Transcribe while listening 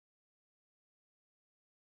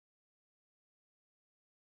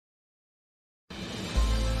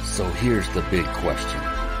So here's the big question.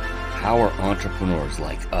 How are entrepreneurs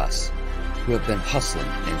like us, who have been hustling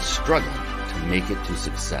and struggling to make it to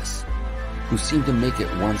success, who seem to make it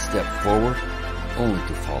one step forward only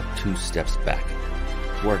to fall two steps back,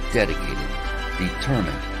 who are dedicated,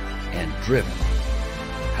 determined, and driven,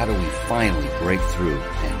 how do we finally break through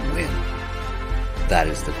and win? That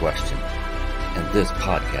is the question, and this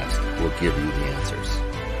podcast will give you the answers.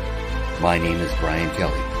 My name is Brian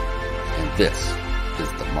Kelly, and this is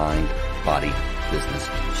the Mind, Body, Business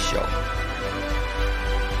Show.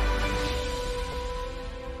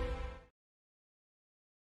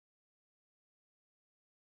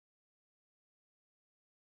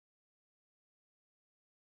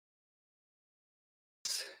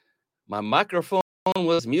 My microphone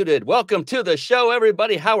was muted. Welcome to the show,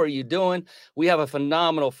 everybody. How are you doing? We have a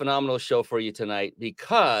phenomenal show for you tonight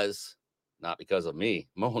not because of me.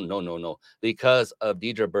 No. Because of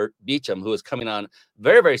Deidre Beacham, who is coming on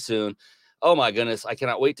very, very soon. Oh my goodness. I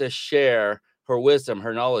cannot wait to share her wisdom,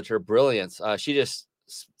 her knowledge, her brilliance. She just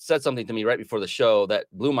said something to me right before the show that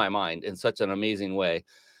blew my mind in such an amazing way.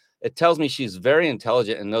 It tells me she's very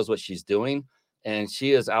intelligent and knows what she's doing. And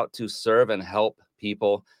she is out to serve and help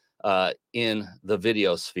people in the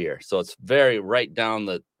video sphere. So it's very right down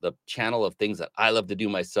the channel of things that I love to do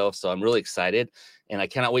myself. So I'm really excited, and I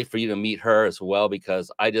cannot wait for you to meet her as well,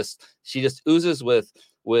 because she just oozes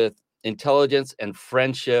with intelligence and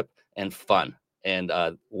friendship and fun. And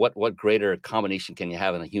what greater combination can you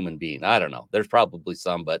have in a human being? I don't know. There's probably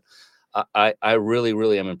some, but I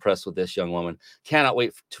really am impressed with this young woman. Cannot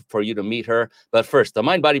wait for you to meet her. But first, the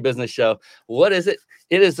Mind Body Business Show. What is it?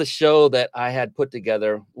 It is a show that I had put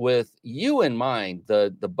together with you in mind,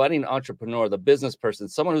 the budding entrepreneur, the business person,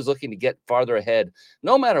 someone who's looking to get farther ahead,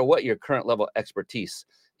 no matter what your current level of expertise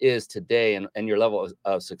is today and your level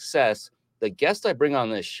of success. The guests I bring on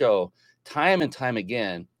this show, time and time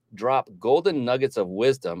again, drop golden nuggets of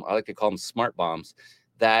wisdom. I like to call them smart bombs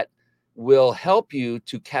that will help you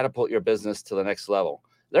to catapult your business to the next level.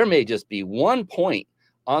 There may just be one point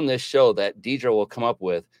on this show that Deidre will come up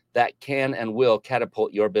with that can and will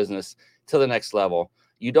catapult your business to the next level.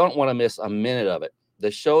 You don't want to miss a minute of it.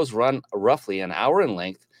 The shows run roughly an hour in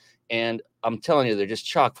length, and I'm telling you, they're just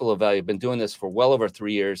chock full of value. I've been doing this for well over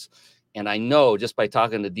 3 years, and I know just by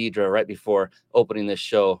talking to Deidre right before opening this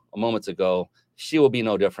show a moments ago, she will be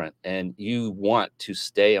no different. And you want to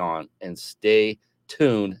stay on and stay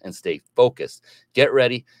tuned and stay focused. Get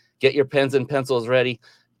ready, get your pens and pencils ready,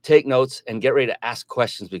 take notes, and get ready to ask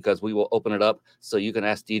questions, because we will open it up so you can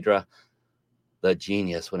ask Deidre, the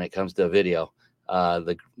genius when it comes to video,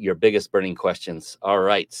 your biggest burning questions. All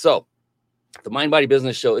right. So the Mind Body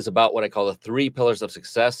Business Show is about what I call the 3 pillars of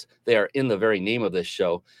success. They are in the very name of this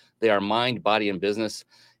show. They are mind, body, and business.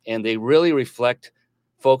 And they really reflect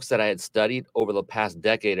folks that I had studied over the past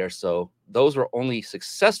decade or so. Those were only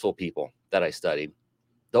successful people that I studied.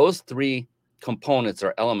 Those 3 components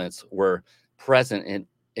or elements were present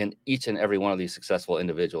in each and every one of these successful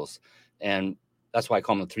individuals. And that's why I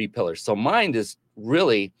call them the 3 pillars. So mind is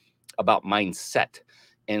really about mindset.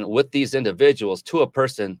 And with these individuals, to a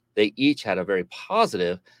person, they each had a very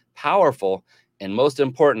positive, powerful, and most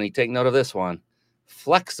importantly, take note of this one,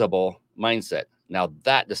 flexible mindset. Now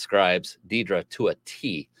that describes Deidre to a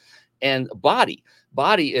T. And body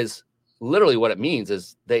is literally what it means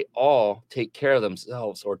is they all take care of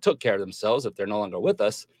themselves, or took care of themselves if they're no longer with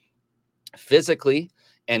us, physically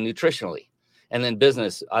and nutritionally. And then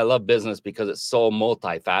business, I love business because it's so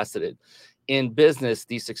multifaceted. In business,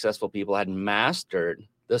 these successful people had mastered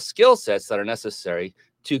the skill sets that are necessary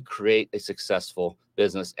to create a successful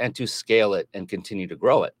business and to scale it and continue to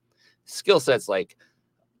grow it. Skill sets like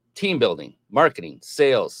team building, marketing,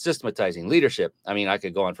 sales, systematizing, leadership. I mean, I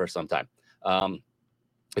could go on for some time.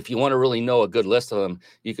 If you want to really know a good list of them,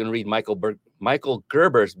 you can read Michael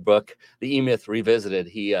Gerber's book, The E-Myth Revisited.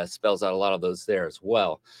 He spells out a lot of those there as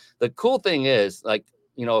well. The cool thing is,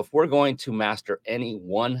 if we're going to master any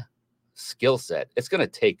one skill set, it's going to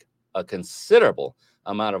take a considerable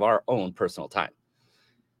amount of our own personal time.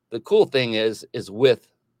 The cool thing is with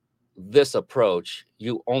this approach,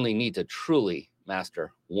 you only need to truly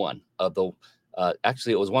master one of the,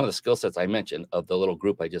 actually, it was one of the skill sets I mentioned of the little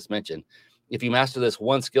group I just mentioned. If you master this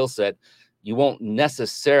one skill set, you won't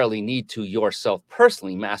necessarily need to yourself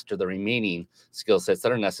personally master the remaining skill sets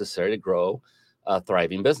that are necessary to grow a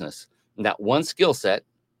thriving business. And that one skill set,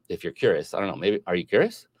 if you're curious, I don't know, maybe, are you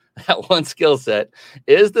curious? That one skill set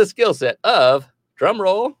is the skill set of, drum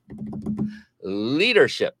roll,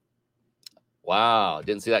 leadership. Wow,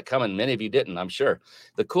 didn't see that coming. Many of you didn't, I'm sure.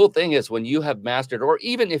 The cool thing is when you have mastered, or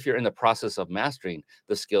even if you're in the process of mastering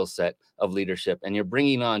the skill set of leadership and you're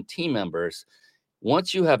bringing on team members,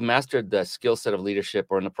 Once you have mastered the skill set of leadership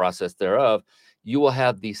or in the process thereof, you will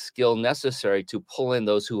have the skill necessary to pull in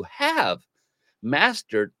those who have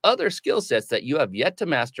mastered other skill sets that you have yet to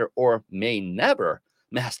master or may never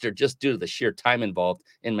master just due to the sheer time involved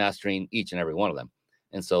in mastering each and every one of them.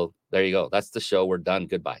 And so there you go. That's the show. We're done.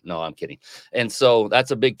 Goodbye. No, I'm kidding. And so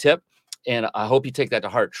that's a big tip. And I hope you take that to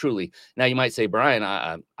heart truly. Now you might say, Brian,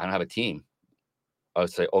 I don't have a team. I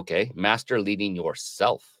would say, okay, master leading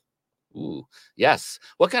yourself. Ooh, yes.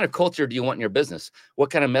 What kind of culture do you want in your business? What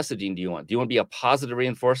kind of messaging do you want? Do you want to be a positive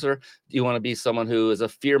reinforcer? Do you want to be someone who is a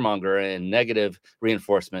fear monger and negative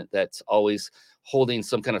reinforcement that's always holding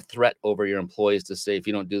some kind of threat over your employees to say, if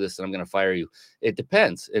you don't do this, then I'm going to fire you? It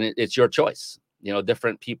depends. And it's your choice. You know,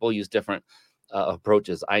 different people use different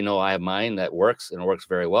approaches. I know I have mine that works and it works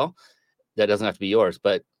very well. That doesn't have to be yours,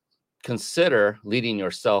 but consider leading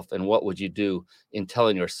yourself and what would you do in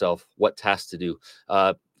telling yourself what tasks to do.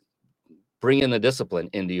 Bring in the discipline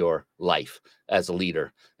into your life as a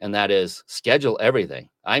leader. And that is schedule everything.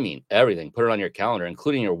 I mean, everything. Put it on your calendar,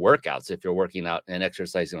 including your workouts if you're working out and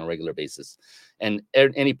exercising on a regular basis. And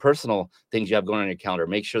any personal things you have going on your calendar,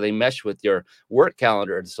 make sure they mesh with your work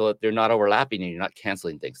calendar so that they're not overlapping and you're not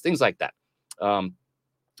canceling things like that.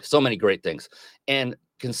 So many great things. And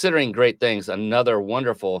considering great things, another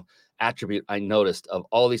wonderful attribute I noticed of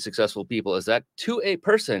all these successful people is that to a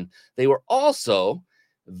person, they were also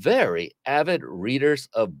very avid readers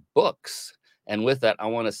of books. And with that, I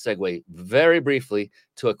want to segue very briefly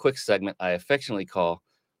to a quick segment I affectionately call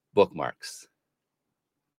Bookmarks.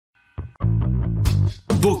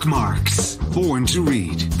 Bookmarks. Born to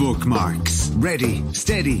read. Bookmarks. Ready,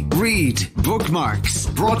 steady, read. Bookmarks.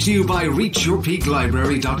 Brought to you by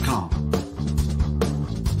reachyourpeaklibrary.com.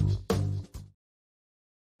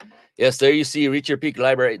 Yes, there you see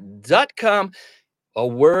reachyourpeaklibrary.com. A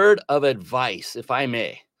word of advice, if I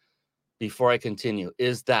may, before I continue,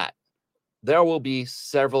 is that there will be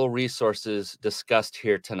several resources discussed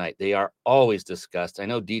here tonight. They are always discussed. I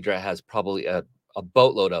know Deidre has probably a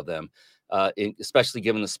boatload of them, especially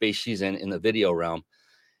given the space she's in the video realm.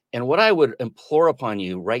 And what I would implore upon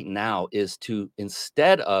you right now is to,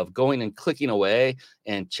 instead of going and clicking away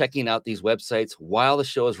and checking out these websites while the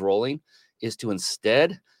show is rolling, is to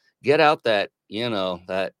instead get out that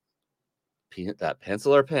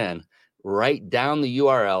pencil or pen, write down the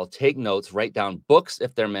URL, take notes, write down books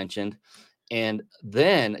if they're mentioned, and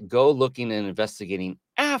then go looking and investigating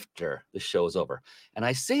after the show is over. And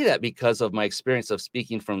I say that because of my experience of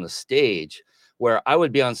speaking from the stage, where I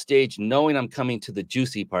would be on stage knowing I'm coming to the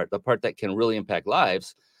juicy part, the part that can really impact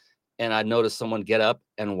lives. And I'd notice someone get up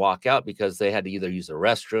and walk out because they had to either use the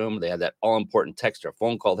restroom, they had that all-important text or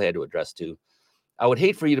phone call they had to address to. I would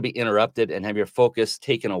hate for you to be interrupted and have your focus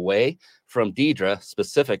taken away from Deidre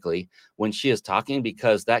specifically when she is talking,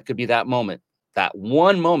 because that could be that moment, that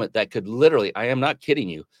one moment that could literally, I am not kidding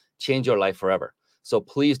you, change your life forever. So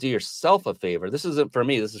please do yourself a favor. This isn't for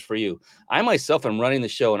me. This is for you. I myself am running the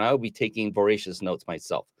show and I will be taking voracious notes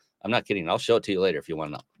myself. I'm not kidding. I'll show it to you later if you want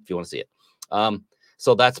to know, if you want to see it.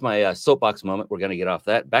 So that's my soapbox moment. We're going to get off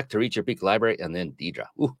that. Back to Reach Your Peak Library and then Deidre.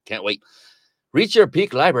 Ooh, can't wait. Reach Your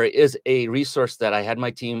Peak Library is a resource that I had my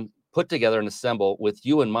team put together and assemble with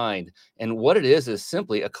you in mind. And what it is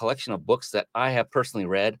simply a collection of books that I have personally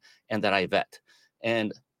read and that I vet.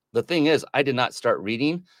 And the thing is, I did not start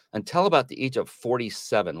reading until about the age of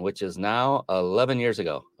 47, which is now 11 years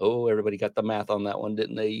ago. Oh, everybody got the math on that one,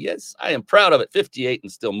 didn't they? Yes, I am proud of it. 58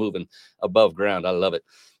 and still moving above ground. I love it.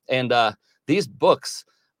 And these books,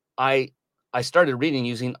 I started reading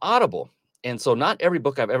using Audible. And so not every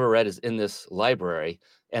book I've ever read is in this library,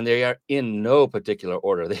 and they are in no particular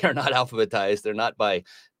order. They are not alphabetized. They're not by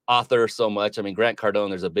author so much. I mean, Grant Cardone,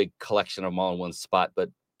 there's a big collection of them all in one spot, but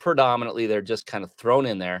predominantly they're just kind of thrown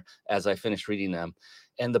in there as I finish reading them.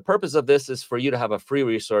 And the purpose of this is for you to have a free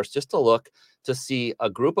resource just to look to see a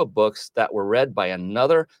group of books that were read by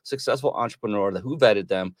another successful entrepreneur who vetted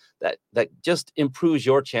them, that just improves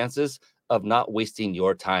your chances of not wasting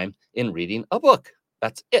your time in reading a book.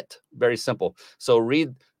 That's it. Very simple. So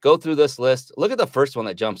go through this list. Look at the first one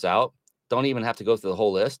that jumps out. Don't even have to go through the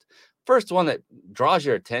whole list. First one that draws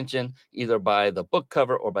your attention, either by the book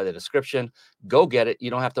cover or by the description, go get it. You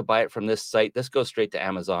don't have to buy it from this site. This goes straight to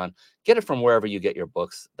Amazon. Get it from wherever you get your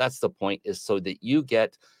books. That's the point, is so that you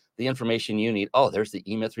get the information you need. Oh, there's the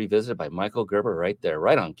E-Myth Revisited by Michael Gerber right there,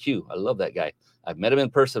 right on cue. I love that guy. I've met him in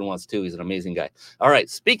person once too. He's an amazing guy. All right.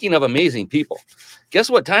 Speaking of amazing people, guess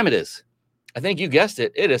what time it is? I think you guessed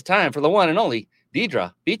it. It is time for the one and only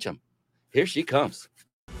Deidre Beacham. Here she comes.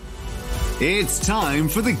 It's time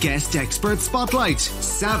for the Guest Expert Spotlight.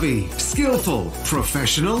 Savvy, skillful,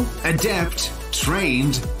 professional, adept,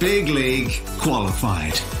 Trained, big league,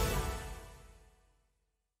 qualified.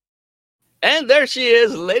 And there she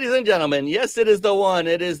is, ladies and gentlemen. Yes, it is the one.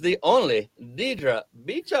 It is the only Deidre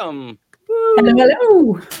Beacham. Hello,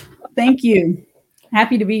 hello. Thank you.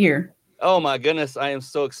 Happy to be here. Oh my goodness, I am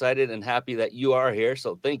so excited and happy that you are here.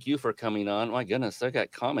 So thank you for coming on. My goodness, I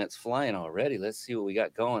got comments flying already. Let's see what we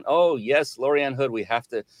got going. Oh yes, Lorianne Hood. We have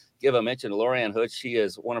to give a mention to Lorianne Hood. She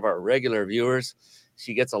is one of our regular viewers.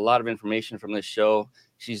 She gets a lot of information from this show.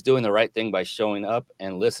 She's doing the right thing by showing up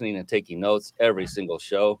and listening and taking notes every single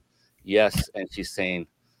show. Yes, and she's saying,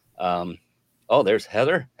 oh, there's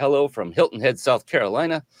Heather. Hello from Hilton Head, South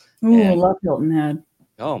Carolina. Ooh, And love Hilton Head.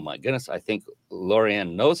 oh my goodness, I think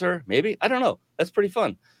Lorianne knows her. Maybe, I don't know. That's pretty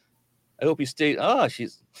fun. I hope you stay. Oh,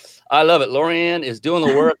 I love it. Lorianne is doing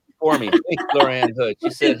the work for me. Thank you, Lorianne Hood.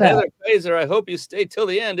 She said, Heather Kaiser, I hope you stay till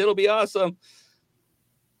the end. It'll be awesome.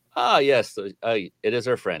 Ah, yes, it is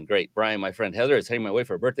her friend. Great. Brian, my friend Heather, is heading my way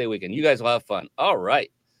for a birthday weekend. You guys will have fun. All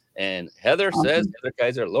right. And Heather says, Heather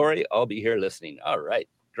Kaiser, Lori, I'll be here listening. All right.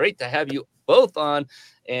 Great to have you both on.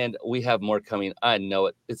 And we have more coming. I know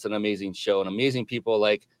it. It's an amazing show. And amazing people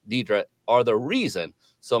like Deidre are the reason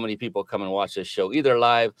so many people come and watch this show, either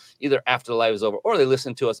live, either after the live is over, or they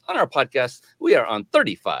listen to us on our podcast. We are on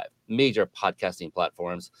 35 major podcasting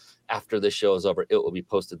platforms. After the show is over, it will be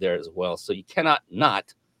posted there as well. So you cannot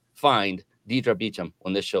not find Deidre Beacham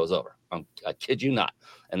when this show is over. I kid you not.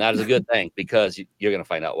 And that is a good thing because you're going to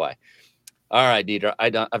find out why. All right, Deidre,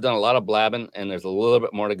 I've done a lot of blabbing and there's a little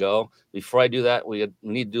bit more to go. Before I do that, we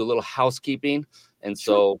need to do a little housekeeping. And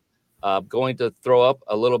so going to throw up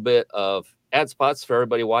a little bit of ad spots for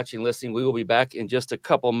everybody watching, listening. We will be back in just a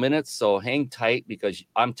couple minutes. So hang tight because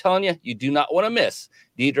I'm telling you, you do not want to miss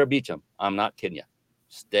Deidre Beacham. I'm not kidding you.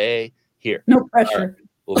 Stay here. No pressure. Right,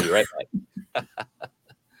 we'll be right back.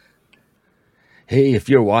 Hey, if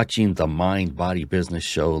you're watching the Mind Body Business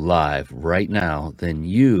Show live right now, then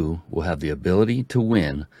you will have the ability to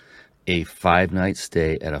win a 5-night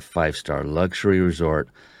stay at a 5-star luxury resort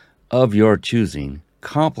of your choosing,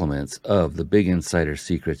 compliments of the Big Insider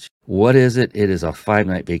Secrets. What is it? It is a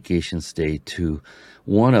 5-night vacation stay to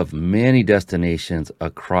one of many destinations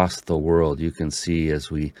across the world. You can see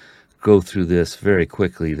as we go through this very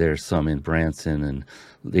quickly, there's some in Branson and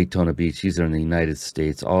Daytona Beach. These are in the United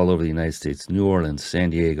States, all over the United States, New Orleans,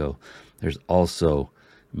 San Diego. There's also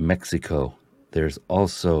Mexico. There's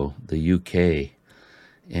also the UK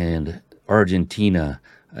and Argentina.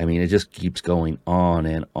 I mean, it just keeps going on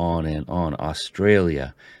and on and on.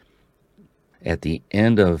 Australia. At the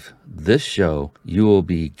end of this show, you will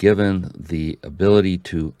be given the ability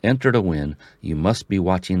to enter to win. You must be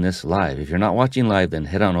watching this live. If you're not watching live, then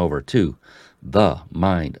head on over to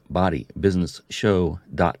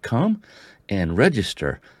themindbodybusinessshow.com and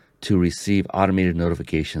register to receive automated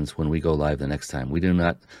notifications when we go live the next time. We do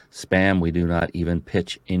not spam. We do not even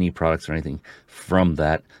pitch any products or anything from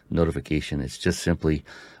that notification. It's just simply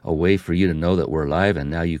a way for you to know that we're live,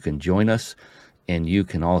 and now you can join us. And you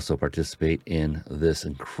can also participate in this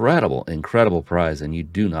incredible, incredible prize, and you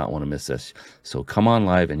do not want to miss this. So come on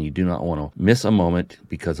live, and you do not want to miss a moment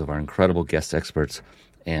because of our incredible guest experts.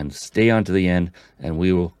 And stay on to the end, and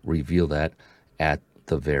we will reveal that at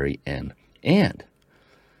the very end. And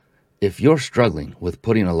if you're struggling with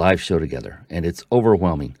putting a live show together and it's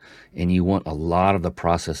overwhelming and you want a lot of the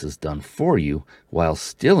processes done for you while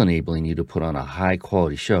still enabling you to put on a high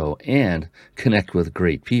quality show and connect with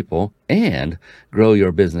great people and grow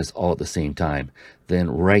your business all at the same time, then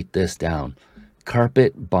write this down,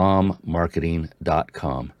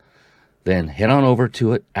 carpetbombmarketing.com. Then head on over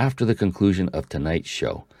to it after the conclusion of tonight's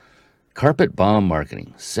show. Carpet Bomb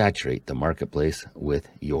Marketing. Saturate the marketplace with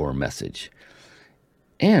your message.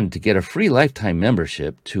 And to get a free lifetime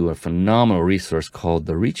membership to a phenomenal resource called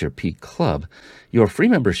the Reach Your Peak Club, your free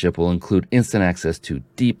membership will include instant access to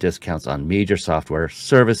deep discounts on major software,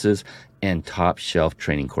 services, and top shelf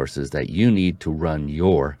training courses that you need to run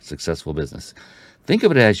your successful business. Think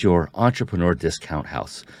of it as your entrepreneur discount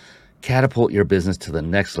house. Catapult your business to the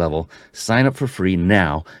next level. Sign up for free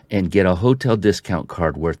now and get a hotel discount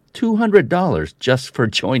card worth $200 just for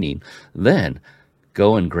joining. Then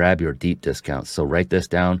go and grab your deep discounts. So write this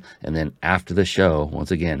down, and then after the show, once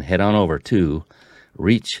again, head on over to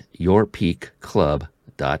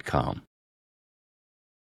reachyourpeakclub.com.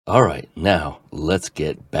 All right, now let's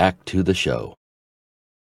get back to the show.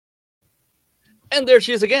 And there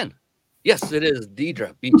she is again. Yes, it is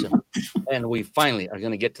Deidre Beacham. And we finally are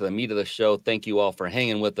going to get to the meat of the show. Thank you all for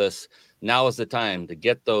hanging with us. Now is the time to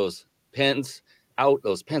get those pens out,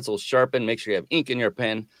 those pencils sharpened. Make sure you have ink in your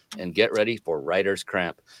pen and get ready for writer's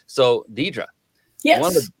cramp. So, Deidre,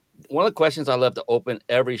 yes, one of the questions I love to open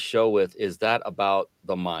every show with is that about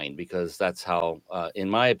the mind, because that's how, in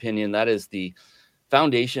my opinion, that is the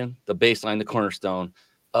foundation, the baseline, the cornerstone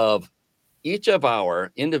of each of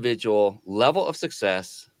our individual level of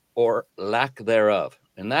success or lack thereof.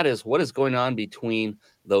 And that is what is going on between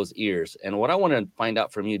those ears. And what I want to find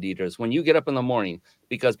out from you, Deidre, is when you get up in the morning,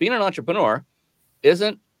 because being an entrepreneur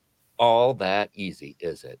isn't all that easy,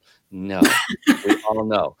 is it? No, we all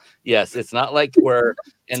know. Yes, it's not like we're,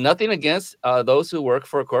 and nothing against those who work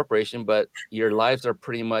for a corporation, but your lives are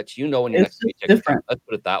pretty much, when your It's next just paycheck is coming. different. Let's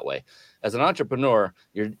put it that way. As an entrepreneur,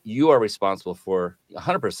 you are responsible for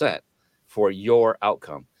 100% for your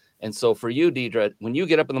outcome. And so for you, Deidre, when you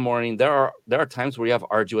get up in the morning, there are times where you have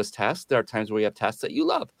arduous tasks. There are times where you have tasks that you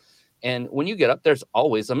love. And when you get up, there's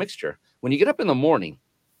always a mixture. When you get up in the morning,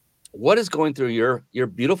 what is going through your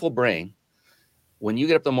beautiful brain when you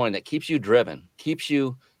get up in the morning that keeps you driven, keeps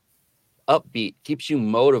you upbeat, keeps you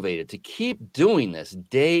motivated to keep doing this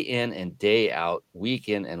day in and day out, week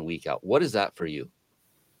in and week out? What is that for you?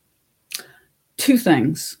 Two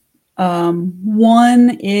things.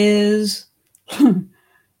 One is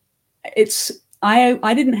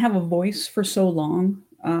I didn't have a voice for so long,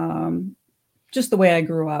 just the way I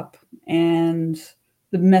grew up and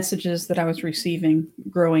the messages that I was receiving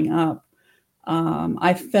growing up.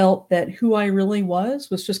 I felt that who I really was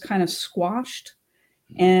just kind of squashed,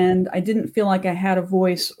 and I didn't feel like I had a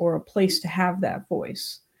voice or a place to have that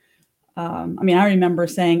voice. I mean, I remember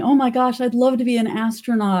saying, "Oh my gosh, I'd love to be an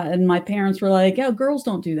astronaut," and my parents were like, "Yeah, girls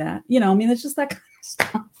don't do that." I mean, it's just that kind of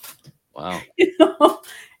stuff. Wow.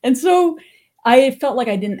 And so I felt like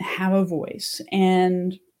I didn't have a voice,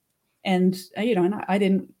 and and I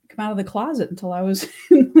didn't come out of the closet until I was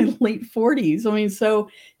in my late 40s.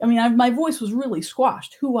 My voice was really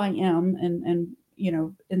squashed, who I am,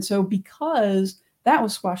 and so because that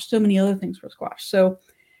was squashed, so many other things were squashed. So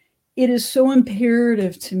it is so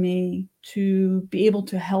imperative to me to be able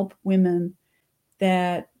to help women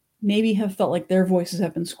that maybe have felt like their voices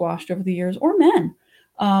have been squashed over the years, or men,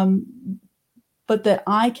 but that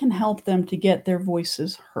I can help them to get their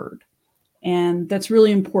voices heard. And that's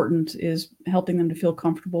really important, is helping them to feel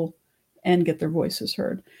comfortable and get their voices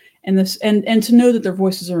heard. And to know that their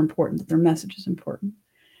voices are important, that their message is important.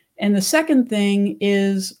 And the second thing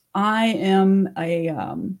is I am I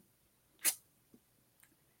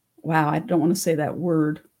don't want to say that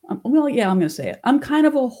word. Well, yeah, I'm going to say it. I'm kind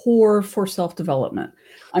of a whore for self-development.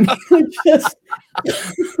 I mean, just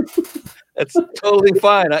That's totally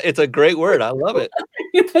fine. It's a great word. I love it.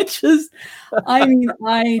 I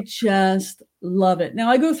just love it. Now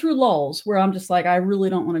I go through lulls where I'm just like, I really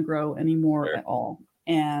don't want to grow anymore Sure. at all.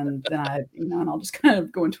 And then and I'll just kind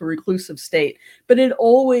of go into a reclusive state, but it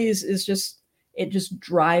always is it just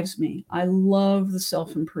drives me. I love the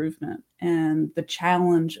self-improvement and the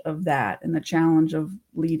challenge of that and the challenge of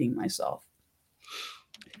leading myself.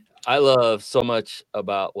 I love so much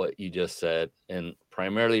about what you just said, and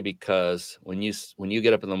primarily because when you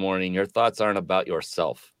get up in the morning, your thoughts aren't about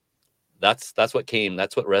yourself. That's what came.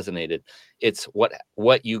 That's what resonated. It's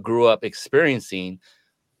what you grew up experiencing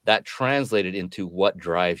that translated into what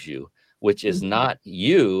drives you, which is not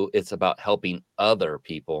you. It's about helping other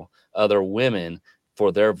people, other women,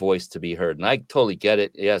 for their voice to be heard. And I totally get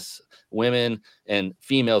it. Yes, women and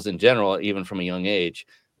females in general, even from a young age,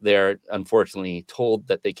 they're unfortunately told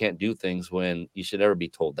that they can't do things when you should never be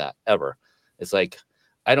told that, ever. It's like,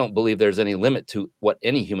 I don't believe there's any limit to what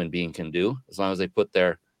any human being can do as long as they put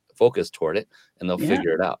their focus toward it, and they'll Yeah.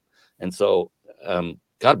 figure it out. And so,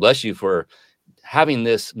 God bless you for having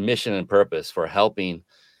this mission and purpose, for helping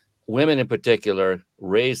women in particular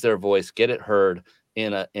raise their voice, get it heard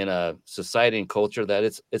in a society and culture that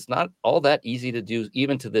it's not all that easy to do,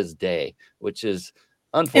 even to this day, which is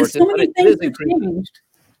And unfortunate, so but many it is things have increasing. changed.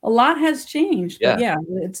 A lot has changed, but Yeah.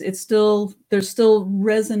 yeah, it's still there's still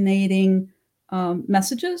resonating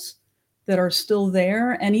messages that are still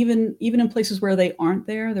there, and even in places where they aren't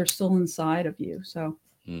there, they're still inside of you. So,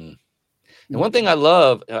 Mm. And yeah. one thing I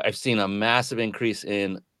love, I've seen a massive increase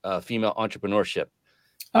in female entrepreneurship.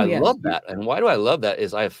 Oh I yes, love that. And why do I love that?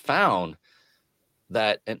 Is I've found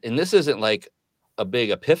that, and this isn't like a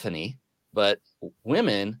big epiphany, but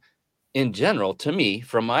women in general, to me,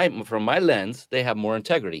 from my lens, they have more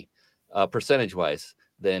integrity, percentage wise,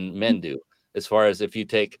 than men do. As far as, if you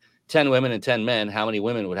take 10 women and 10 men, how many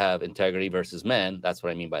women would have integrity versus men? That's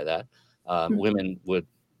what I mean by that. Women would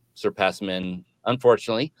surpass men,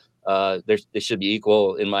 unfortunately. They should be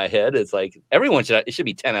equal in my head. It's like everyone it should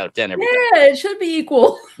be 10 out of 10 every time, yeah, it should be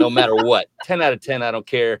equal. no matter what. 10 out of 10, I don't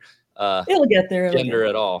care. It'll get there. It'll get Gender there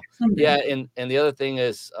at all. someday. Yeah, and the other thing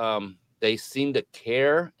is, they seem to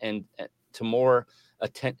care and to more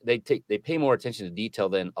they pay more attention to detail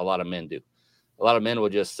than a lot of men do. A lot of men will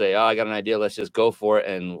just say, "Oh, I got an idea. Let's just go for it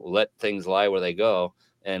and let things lie where they go."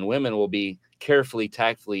 And women will be carefully,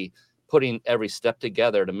 tactfully putting every step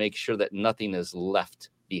together to make sure that nothing is left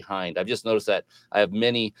behind. I've just noticed that I have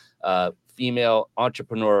many female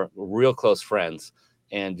entrepreneur, real close friends,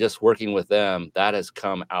 and just working with them, that has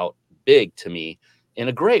come out big to me in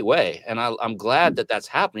a great way. And I'm glad that that's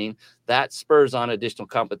happening. That spurs on additional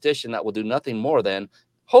competition that will do nothing more than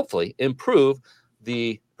hopefully improve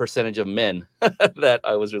the percentage of men that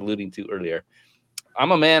I was alluding to earlier.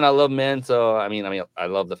 I'm a man. I love men. So, I mean, I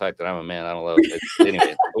love the fact that I'm a man. I don't love it.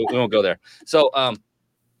 Anyway, we won't go there. So,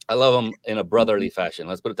 I love them in a brotherly fashion.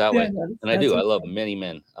 Let's put it that Yeah, way. And I that's do. I okay. love many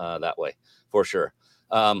men that way for sure.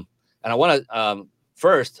 And I want to,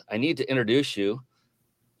 first, I need to introduce you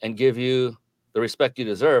and give you the respect you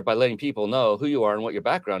deserve by letting people know who you are and what your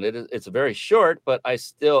background is. It's very short, but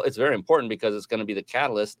it's very important because it's going to be the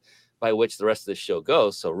catalyst by which the rest of this show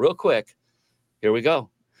goes. So real quick, here we go.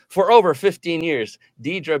 For over 15 years,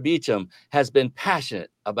 Deidre Beacham has been passionate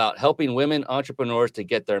about helping women entrepreneurs to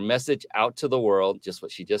get their message out to the world, just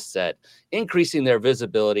what she just said, increasing their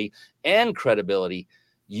visibility and credibility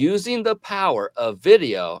using the power of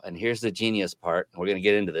video. And here's the genius part. We're going to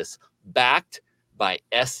get into this. Backed by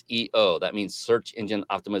SEO. That means search engine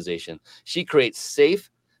optimization. She creates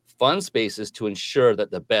safe, fun spaces to ensure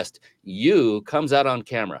that the best you comes out on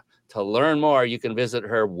camera. To learn more, you can visit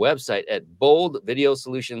her website at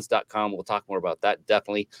boldvideosolutions.com. We'll talk more about that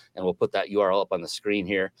definitely, and we'll put that URL up on the screen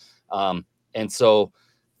here. And so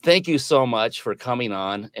thank you so much for coming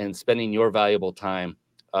on and spending your valuable time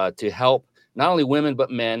to help not only women, but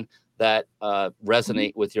men that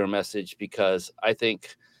resonate with your message, because I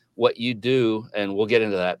think what you do, and we'll get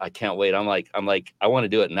into that. I can't wait. I'm like, I want to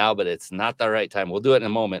do it now, but it's not the right time. We'll do it in a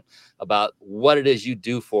moment about what it is you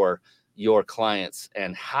do for your clients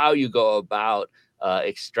and how you go about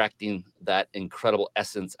extracting that incredible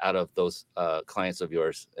essence out of those clients of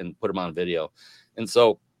yours and put them on video. And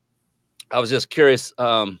so I was just curious,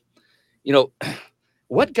 you know,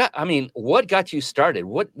 what got you started?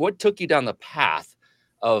 What took you down the path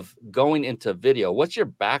of going into video? What's your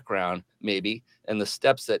background maybe, and the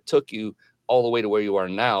steps that took you all the way to where you are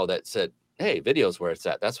now that said, hey, video's where it's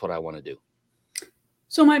at. That's what I want to do.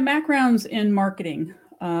 So my background's in marketing.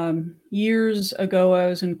 Years ago, I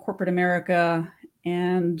was in corporate America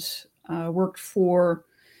and worked for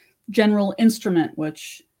General Instrument,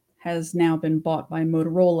 which has now been bought by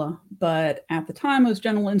Motorola. But at the time, it was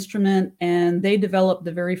General Instrument, and they developed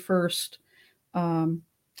the very first, what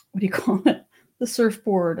do you call it? The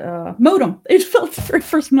surfboard modem. They developed the very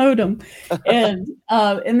first modem, and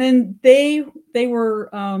then they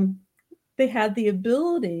had the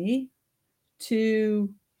ability to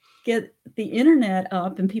get the internet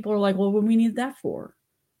up, and people are like, well, what do we need that for?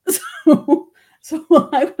 So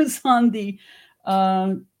I was on the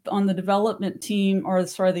development team, or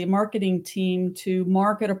sorry, the marketing team, to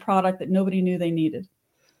market a product that nobody knew they needed.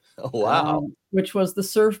 Oh, wow. Which was the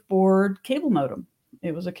surfboard cable modem.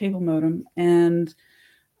 It was a cable modem. And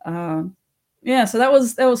yeah, so that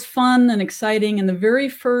was fun and exciting. And the very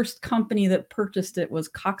first company that purchased it was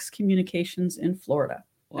Cox Communications in Florida.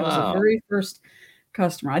 That was the very first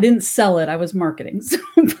customer. I didn't sell it. I was marketing. So,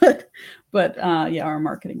 but yeah, our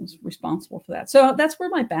marketing was responsible for that. So that's where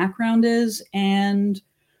my background is. And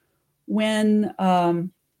when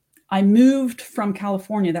I moved from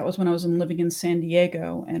California, that was when I was living in San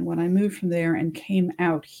Diego. And when I moved from there and came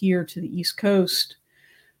out here to the East Coast,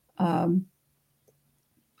 I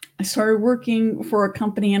started working for a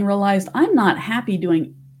company and realized I'm not happy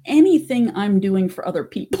doing anything I'm doing for other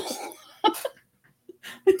people.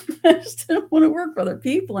 I just didn't want to work for other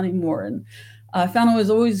people anymore. And I found I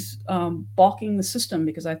was always balking the system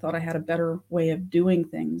because I thought I had a better way of doing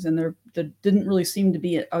things. And there didn't really seem to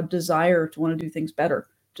be a desire to want to do things better,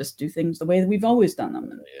 just do things the way that we've always done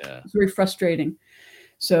them. And yeah, it's very frustrating.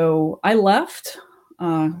 So I left,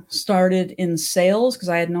 started in sales because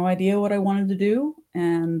I had no idea what I wanted to do,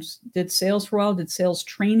 and did sales for a while, did sales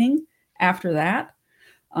training after that.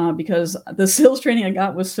 Because the sales training I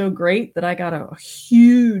got was so great that I got a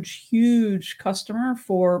huge customer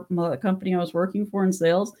for the company I was working for in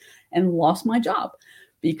sales, and lost my job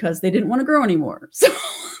because they didn't want to grow anymore. So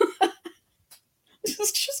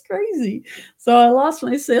it's just crazy. So I lost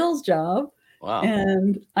my sales job. wow.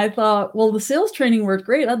 And I thought, well, the sales training worked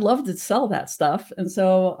great. I'd love to sell that stuff. And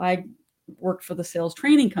so I worked for the sales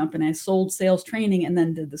training company. I sold sales training and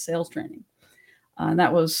then did the sales training.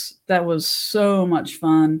 That was so much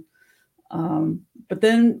fun. But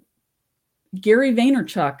then Gary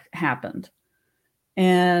Vaynerchuk happened,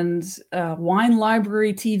 and Wine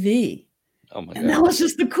Library TV. Oh my And that God. was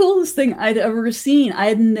just the coolest thing I'd ever seen. I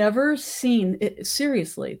had never seen it,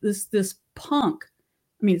 seriously, this punk.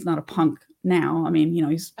 I mean, he's not a punk now. I mean,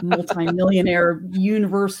 he's multi-millionaire,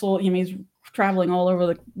 universal. He's traveling all over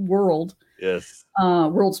the world, Yes.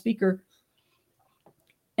 world speaker,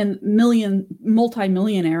 and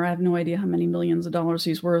multi-millionaire. I have no idea how many millions of dollars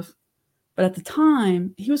he's worth. But at the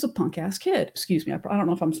time, he was a punk ass kid. Excuse me. I don't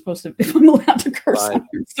know if I'm allowed to curse. Fine.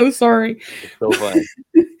 I'm so sorry. It's so fun.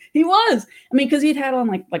 He was. I mean, because he'd had on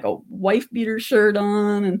like a wife beater shirt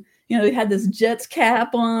on, and he had this Jets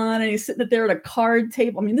cap on, and he's sitting there at a card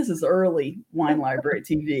table. I mean, this is early Wine Library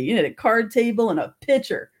TV. He had a card table and a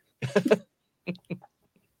pitcher.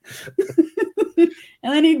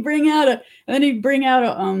 And then he'd bring out a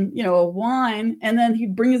wine, and then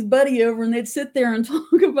he'd bring his buddy over, and they'd sit there and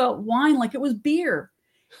talk about wine like it was beer.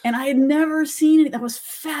 And I had never seen it. I was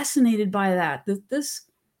fascinated by that this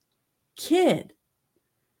kid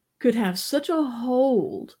could have such a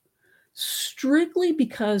hold strictly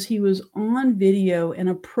because he was on video and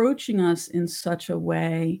approaching us in such a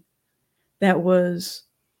way that was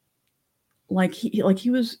like he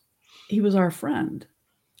was our friend.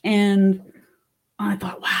 And I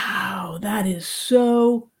thought, wow, that is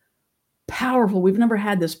so powerful. We've never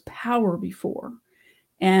had this power before.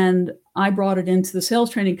 And I brought it into the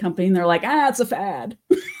sales training company, and they're like, it's a fad.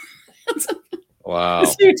 Wow.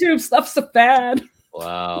 This YouTube stuff's a fad.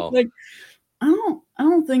 Wow. Like, I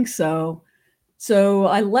don't think so. So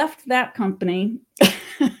I left that company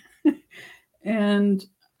and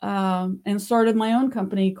started my own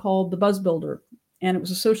company called The Buzz Builder. And it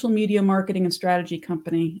was a social media marketing and strategy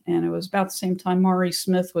company. And it was about the same time Mari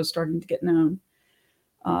Smith was starting to get known.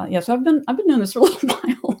 So I've been doing this for a little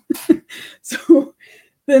while. So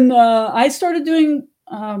then I started doing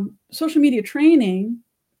social media training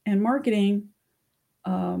and marketing.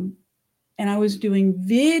 And I was doing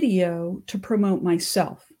video to promote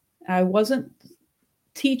myself. I wasn't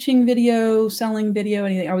teaching video, selling video,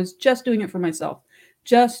 anything. I was just doing it for myself,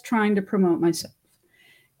 just trying to promote myself.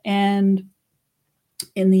 And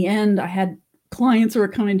in the end, I had clients who were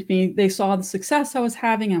coming to me. They saw the success I was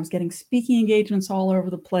having. I was getting speaking engagements all over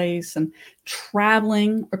the place and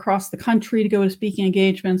traveling across the country to go to speaking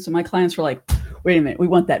engagements. And my clients were like, wait a minute, we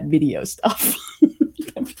want that video stuff.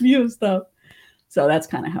 Video stuff. So that's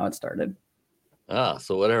kind of how it started.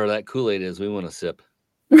 So whatever that Kool-Aid is, we want to sip.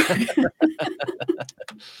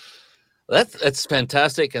 That's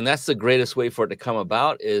fantastic. And that's the greatest way for it to come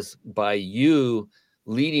about, is by you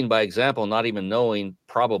leading by example, not even knowing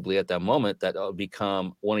probably at that moment that it'll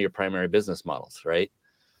become one of your primary business models, right?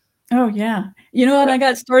 Oh yeah. You know, when I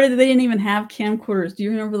got started, they didn't even have camcorders. Do you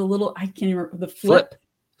remember the little, I can't even remember, the flip?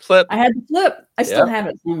 I had the flip. I still have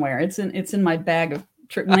it somewhere. It's in my bag of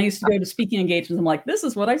trips. When I used to go to speaking engagements, I'm like, this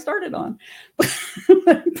is what I started on.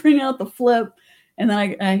 Bring out the flip. And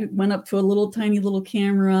then I went up to a tiny little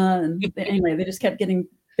camera. And anyway, they just kept getting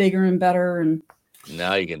bigger and better. And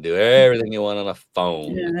now you can do everything you want on a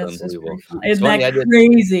phone. Yeah, it's unbelievable. Isn't that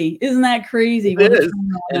crazy? Isn't that crazy? It is.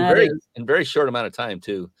 In very short amount of time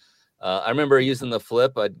too. I remember using the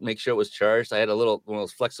flip. I'd make sure it was charged. I had one of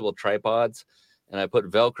those flexible tripods, and I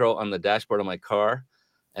put Velcro on the dashboard of my car,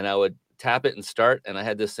 and I would tap it and start. And I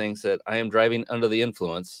had this thing said, "I am driving under the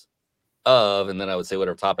influence of," and then I would say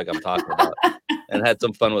whatever topic I'm talking about, and had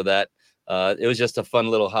some fun with that. It was just a fun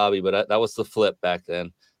little hobby, but that was the flip back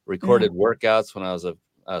then. Recorded workouts when I was a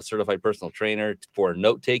certified personal trainer for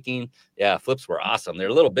note taking. Yeah, flips were awesome. They're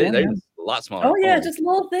a little bit, they're a lot smaller. Oh yeah, just a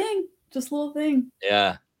little thing.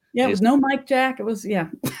 Yeah. Yeah, it was no mic jack. It was yeah,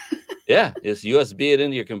 just USB it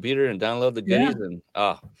into your computer and download the goodies. And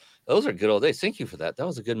those are good old days. Thank you for that. That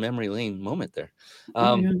was a good memory lane moment there.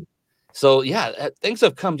 So yeah, things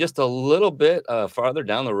have come just a little bit farther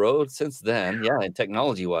down the road since then. Yeah, and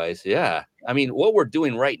technology wise, yeah. I mean, what we're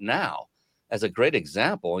doing right now, as a great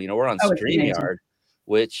example, we're on StreamYard,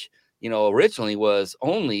 which, originally was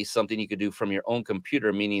only something you could do from your own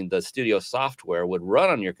computer, meaning the studio software would run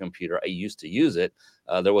on your computer. I used to use it.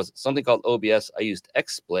 There was something called OBS. I used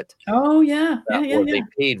XSplit. Oh, yeah. The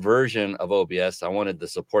paid version of OBS. I wanted the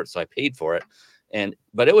support, so I paid for it.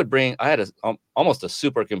 But it would bring, I had almost a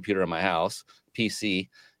supercomputer in my house, PC,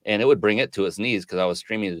 and it would bring it to its knees because I was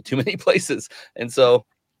streaming to too many places. And so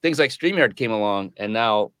things like StreamYard came along, and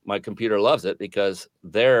now my computer loves it because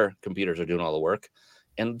their computers are doing all the work.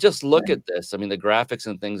 And just look at this. I mean, the graphics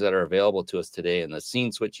and things that are available to us today, and the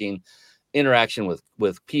scene switching, interaction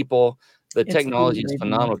with people, the technology is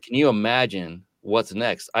phenomenal. Can you imagine what's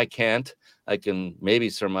next? I can't. I can maybe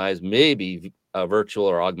surmise, maybe virtual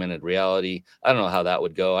or augmented reality. I don't know how that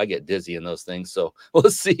would go. I get dizzy in those things, so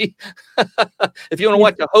we'll see. If you want to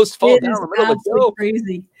watch a host fall It down is in the middle of a absolutely show,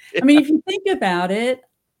 crazy. yeah. I mean, if you think about it,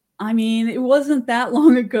 I mean, it wasn't that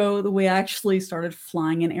long ago that we actually started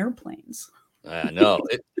flying in airplanes. I know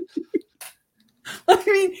it. I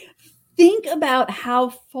mean, think about how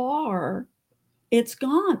far it's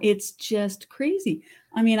gone. It's just crazy.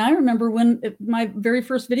 I mean, I remember when my very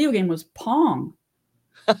first video game was Pong.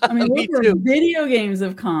 I mean, look Me where too. video games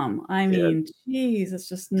have come. I Yeah. mean, geez, it's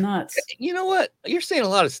just nuts. You know what? You're saying a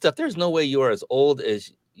lot of stuff. There's no way you are as old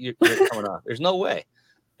as you're coming off. There's no way.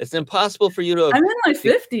 It's impossible for you to. I'm in my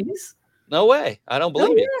 50s. No way. I don't Oh,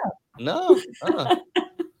 believe you. yeah. No.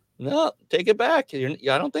 No. Take it back. I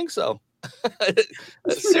don't think so.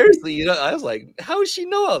 Seriously, I was like, how does she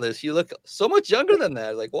know all this? You look so much younger than that. I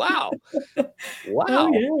was like, wow. Oh, Wow.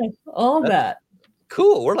 yeah. All That's that.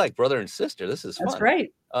 cool. We're like brother and sister. This is That's fun.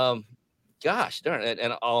 right. Gosh darn it.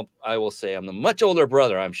 And I will say I'm the much older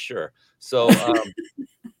brother, I'm sure. So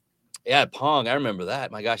yeah, Pong. I remember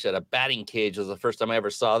that. My gosh, at a batting cage was the first time I ever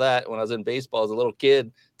saw that when I was in baseball as a little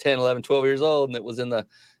kid, 10, 11, 12 years old. And it was in the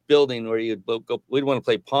building where you'd go, we'd want to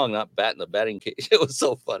play Pong, not bat in the batting cage. It was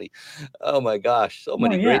so funny. Oh my gosh. So Oh,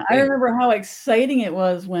 many yeah. great I things. remember how exciting it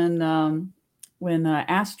was when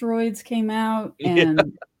Asteroids came out Yeah,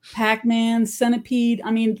 and Pac-Man, Centipede. I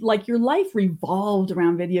mean, like your life revolved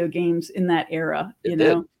around video games in that era, it you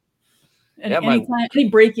did. know? And Yeah, any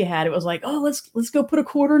break you had, it was like, oh, let's go put a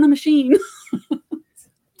quarter in a machine.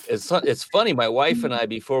 it's funny. My wife and I,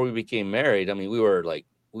 before we became married, I mean, we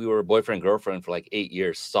were boyfriend, girlfriend for like 8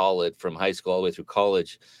 years solid from high school all the way through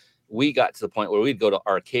college. We got to the point where we'd go to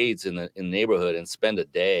arcades in the neighborhood and spend a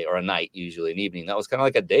day or a night, usually an evening. That was kind of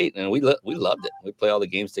like a date, and we loved it. We play all the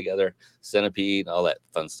games together, Centipede, all that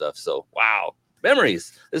fun stuff. So wow,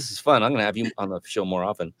 memories. This is fun. I'm gonna have you on the show more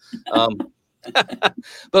often.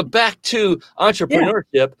 But back to Yeah.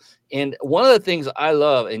 entrepreneurship, and one of the things I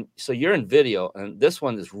love, and so you're in video, and this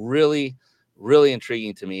one is really, really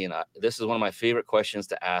intriguing to me, and this is one of my favorite questions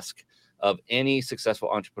to ask of any successful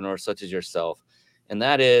entrepreneur such as yourself, and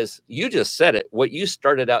that is, you just said it. What you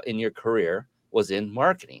started out in your career was in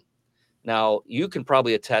marketing. Now, you can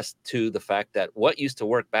probably attest to the fact that what used to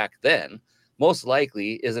work back then most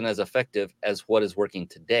likely isn't as effective as what is working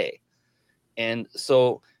today. And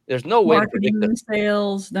so there's no way to predict Marketing,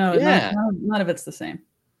 sales. No, yeah. none of it's the same.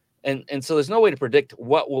 And so there's no way to predict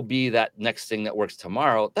what will be that next thing that works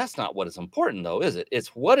tomorrow. That's not what is important, though, is it? It's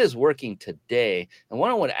what is working today. And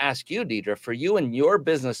what I want to ask you, Deidre, for you and your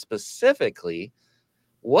business specifically,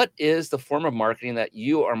 what is the form of marketing that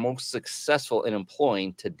you are most successful in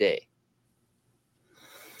employing today?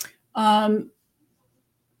 Well,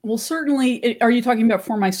 certainly, are you talking about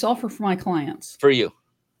for myself or for my clients? For you.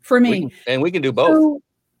 For me. We can do both. So,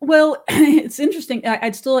 well, it's interesting.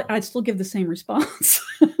 I'd still give the same response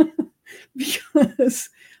because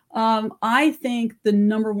I think the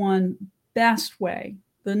number one best way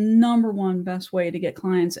to get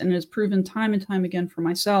clients, and has proven time and time again for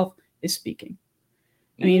myself, is speaking.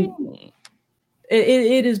 I mean,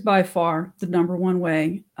 it is by far the number one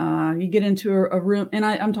way. You get into a room, and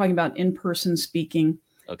I'm talking about in-person speaking.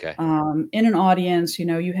 Okay. In an audience,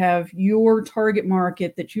 you have your target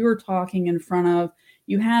market that you're talking in front of.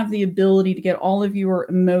 You have the ability to get all of your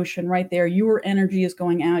emotion right there. Your energy is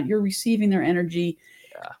going out. You're receiving their energy.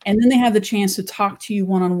 Yeah. And then they have the chance to talk to you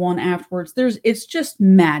one-on-one afterwards. It's just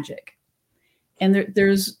magic. And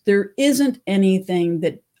there isn't anything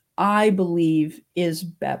that I believe is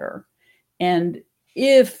better. And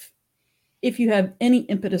if you have any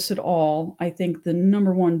impetus at all, I think the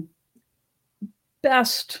number one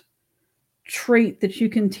best trait that you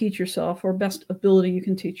can teach yourself, or best ability you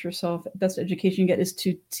can teach yourself, best education you get, is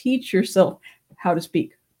to teach yourself how to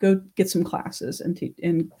speak. Go get some classes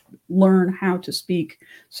and learn how to speak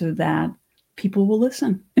so that people will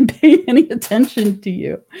listen and pay any attention to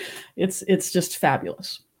you. It's just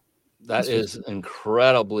fabulous. That is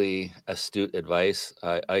incredibly astute advice.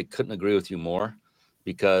 I couldn't agree with you more,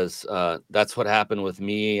 because that's what happened with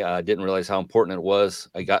me. I didn't realize how important it was.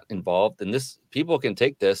 I got involved, and people can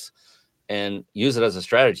take this and use it as a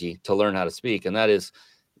strategy to learn how to speak. And that is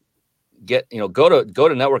go to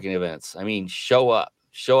networking events. I mean, show up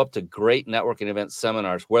to great networking events,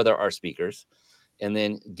 seminars where there are speakers, and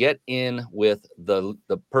then get in with the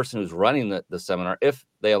person who's running the seminar. If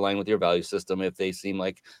they align with your value system, if they seem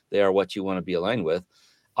like they are what you want to be aligned with,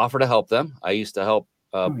 offer to help them. I used to help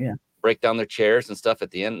break down their chairs and stuff at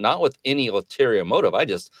the end, not with any ulterior motive. I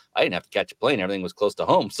didn't have to catch a plane. Everything was close to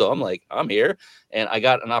home. So I'm like, I'm here. And I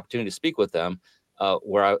got an opportunity to speak with them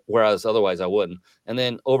whereas otherwise I wouldn't. And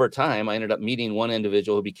then over time, I ended up meeting one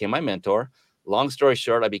individual who became my mentor, Long story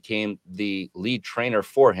short, I became the lead trainer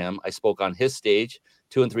for him. I spoke on his stage,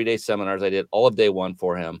 2 and 3 day seminars. I did all of day one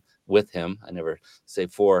for him, with him. I never say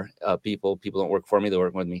for people. People don't work for me, they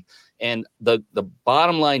work with me. And the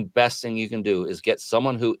bottom line best thing you can do is get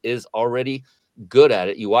someone who is already good at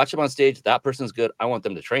it. You watch them on stage, that person's good. I want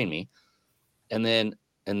them to train me. And then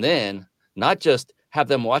not just have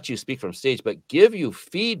them watch you speak from stage, but give you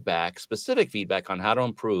feedback, specific feedback on how to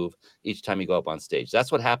improve each time you go up on stage.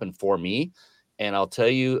 That's what happened for me. And I'll tell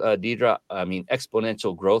you, Deidre, I mean,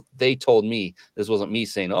 exponential growth. They told me, this wasn't me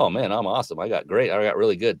saying, oh man, I'm awesome. I got great. I got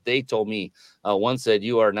really good. They told me, one said,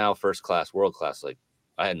 you are now first class, world class. Like,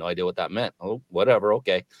 I had no idea what that meant. Oh, whatever.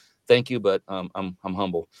 Okay. Thank you. But I'm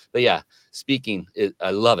humble. But yeah, speaking,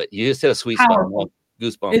 I love it. You just hit a sweet spot.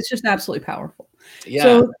 Goosebumps. It's just absolutely powerful.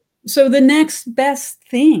 Yeah. So the next best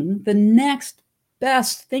thing from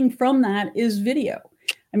that is video.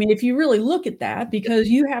 I mean, if you really look at that, because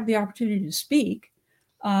you have the opportunity to speak,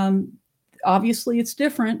 obviously it's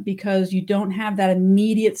different because you don't have that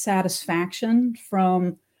immediate satisfaction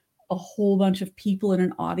from a whole bunch of people in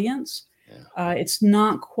an audience. It's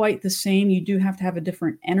not quite the same. You do have to have a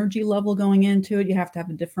different energy level going into it. You have to have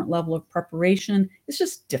a different level of preparation. It's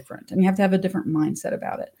just different, and you have to have a different mindset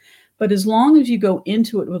about it. But as long as you go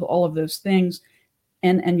into it with all of those things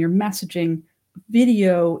and your messaging,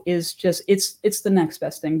 video is just, it's the next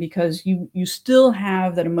best thing, because you still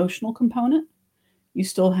have that emotional component. You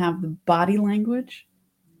still have the body language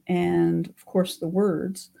and of course the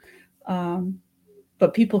words.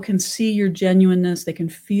 But people can see your genuineness. They can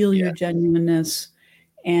feel your genuineness.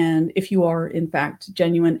 And if you are in fact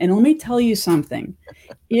genuine, and let me tell you something,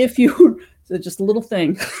 if you, so just a little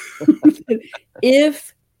thing,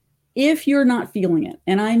 if you're not feeling it,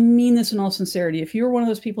 and I mean this in all sincerity, if you're one of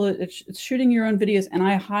those people that's shooting your own videos, and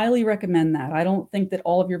I highly recommend that. I don't think that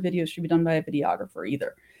all of your videos should be done by a videographer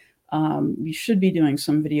either. You should be doing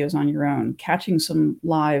some videos on your own, catching some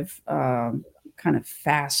live kind of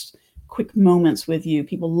fast, quick moments with you.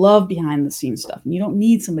 People love behind the scenes stuff, and you don't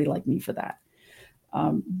need somebody like me for that.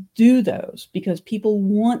 Do those, because people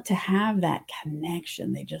want to have that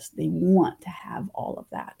connection. They want to have all of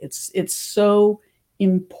that. It's so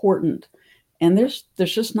important. And there's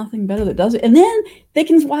just nothing better that does it. And then they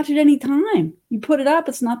can watch it anytime. You put it up,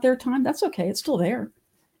 it's not their time. That's okay. It's still there.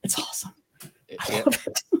 It's awesome. I love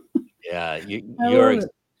it. Yeah,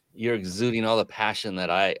 you're exuding all the passion that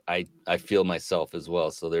I feel myself as well.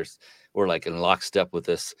 So we're like in lockstep with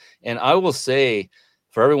this. And I will say,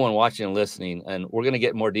 for everyone watching and listening, and we're going to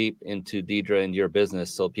get more deep into Deidre and your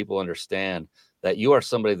business so people understand that you are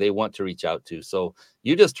somebody they want to reach out to. So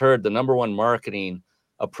you just heard the number one marketing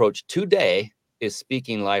approach today is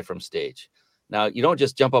speaking live from stage. Now, you don't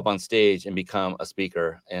just jump up on stage and become a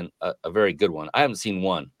speaker, and a very good one. I haven't seen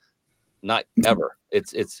one, not ever. I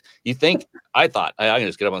thought I can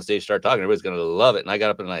just get up on stage, start talking, everybody's going to love it. And I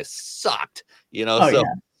got up and I sucked, so yeah.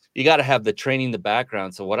 You got to have the training, the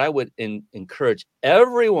background. So what I would encourage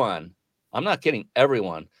everyone, I'm not kidding,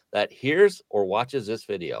 everyone that hears or watches this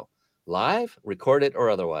video live, record it or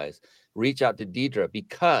otherwise, reach out to Deidre,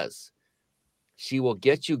 because she will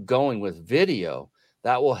get you going with video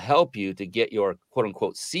that will help you to get your quote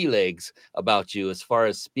unquote sea legs about you as far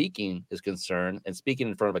as speaking is concerned, and speaking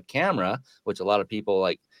in front of a camera, which a lot of people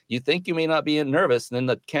like. You think you may not be nervous, and then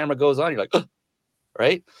the camera goes on, you're like, oh,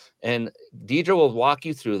 right? And Deidre will walk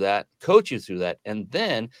you through that, coach you through that. And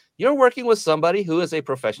then you're working with somebody who is a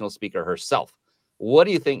professional speaker herself. What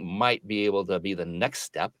do you think might be able to be the next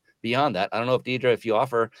step beyond that? I don't know if Deidre, if you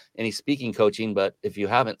offer any speaking coaching, but if you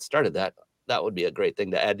haven't started that, that would be a great thing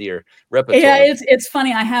to add to your repertoire. Yeah, it's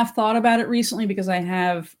funny. I have thought about it recently, because I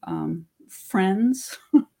have friends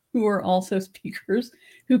who are also speakers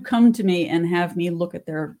who come to me and have me look at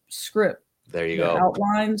their script. There you go.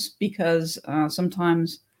 Outlines, because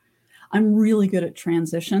sometimes I'm really good at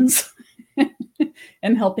transitions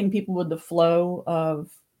and helping people with the flow of,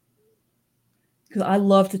 because I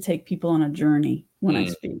love to take people on a journey when I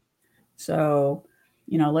speak. So,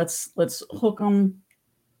 let's hook them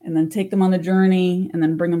and then take them on the journey and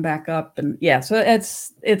then bring them back up. And yeah, so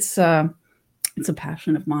it's a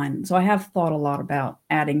passion of mine. So I have thought a lot about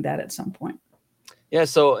adding that at some point. Yeah.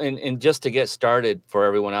 So, and just to get started for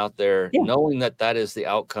everyone out there, knowing that is the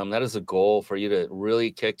outcome, that is a goal for you to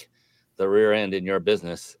really kick the rear end in your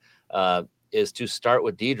business, is to start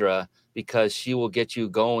with Deidre, because she will get you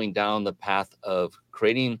going down the path of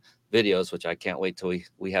creating videos, which I can't wait till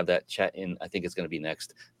we have that chat in. I think it's going to be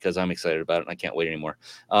next, because I'm excited about it and I can't wait anymore.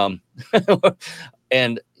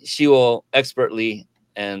 And she will expertly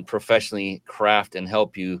and professionally craft and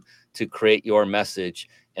help you to create your message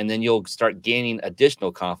And then you'll start gaining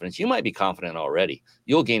additional confidence. You might be confident already.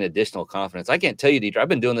 You'll gain additional confidence. I can't tell you, Deidre, I've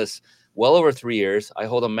been doing this well over 3 years. I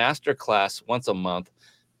hold a master class once a month.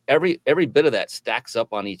 Every bit of that stacks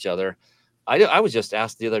up on each other. I was just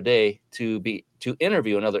asked the other day to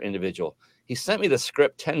interview another individual. He sent me the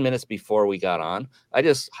script 10 minutes before we got on. I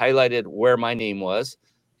just highlighted where my name was.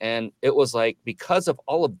 And it was like, because of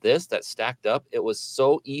all of this that stacked up, it was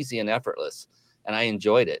so easy and effortless. And I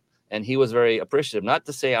enjoyed it. And he was very appreciative. Not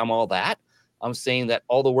to say I'm all that. I'm saying that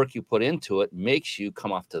all the work you put into it makes you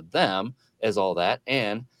come off to them as all that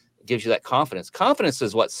and gives you that confidence. Confidence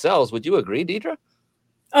is what sells. Would you agree, Deidre?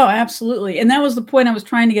 Oh, absolutely. And that was the point I was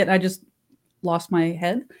trying to get. I just lost my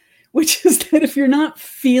head, which is that if you're not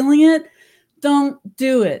feeling it, don't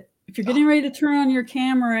do it. If you're getting ready to turn on your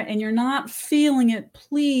camera and you're not feeling it,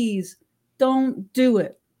 please don't do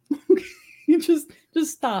it. You just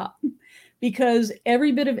stop. Because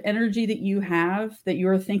every bit of energy that you have, that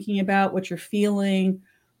you're thinking about, what you're feeling,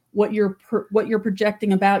 what you're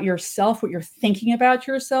projecting about yourself, what you're thinking about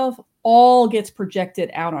yourself, all gets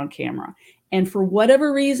projected out on camera. And for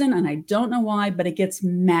whatever reason, and I don't know why, but it gets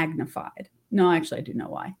magnified. No, actually, I do know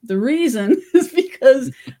why. The reason is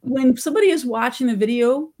because when somebody is watching the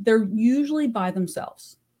video, they're usually by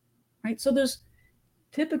themselves, right? So there's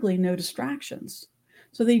typically no distractions.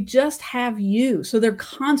 So they just have you. So they're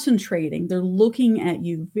concentrating. They're looking at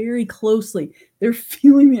you very closely. They're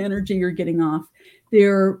feeling the energy you're getting off.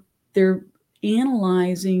 They're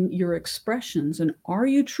analyzing your expressions. And are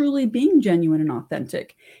you truly being genuine and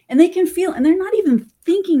authentic? And they can feel, and they're not even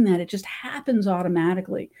thinking that. It just happens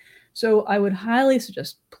automatically. So I would highly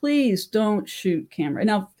suggest, please don't shoot camera.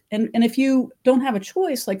 Now, and if you don't have a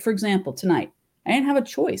choice, like for example, tonight, I didn't have a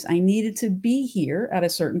choice. I needed to be here at a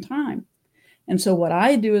certain time. And so what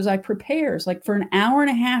I do is I prepare. It's like for an hour and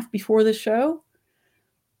a half before the show,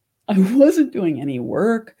 I wasn't doing any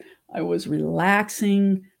work. I was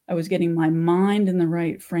relaxing. I was getting my mind in the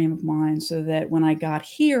right frame of mind so that when I got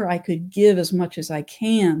here, I could give as much as I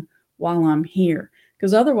can while I'm here.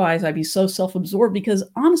 Because otherwise I'd be so self-absorbed, because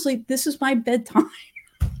honestly, this is my bedtime.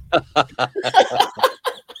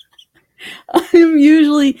 I'm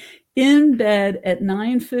usually in bed at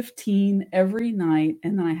 9:15 every night,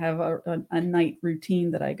 and then I have a night routine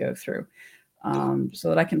that I go through so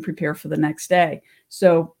that I can prepare for the next day.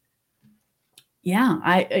 So yeah,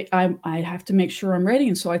 I have to make sure I'm ready,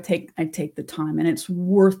 and so I take the time, and it's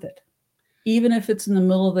worth it. Even if it's in the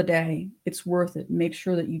middle of the day, it's worth it. Make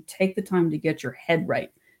sure that you take the time to get your head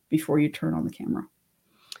right before you turn on the camera.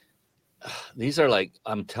 These are like,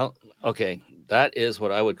 okay, that is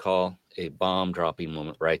what I would call a bomb dropping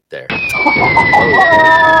moment right there. I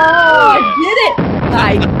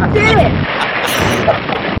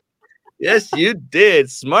did it. Yes, you did.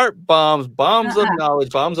 Smart bombs, bombs of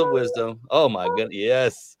knowledge, bombs of wisdom. Oh my goodness.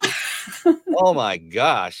 Yes. Oh my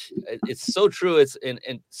gosh. It's so true. It's and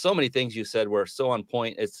so many things you said were so on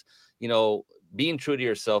point. It's, being true to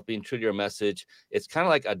yourself, being true to your message. It's kind of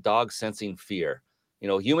like a dog sensing fear.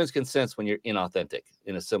 Humans can sense when you're inauthentic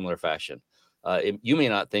in a similar fashion. You may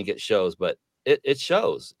not think it shows, but it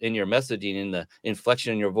shows in your messaging, in the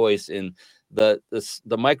inflection in your voice, in the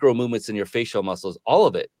micro movements in your facial muscles. All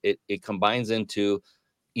of it combines into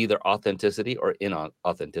either authenticity or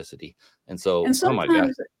inauthenticity. And so, oh my gosh.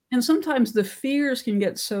 And sometimes the fears can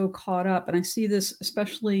get so caught up, and I see this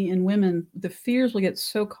especially in women. The fears will get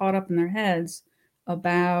so caught up in their heads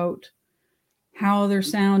about how they're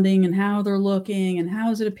sounding and how they're looking and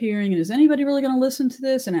how is it appearing, and is anybody really going to listen to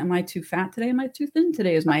this, and am I too fat today, am I too thin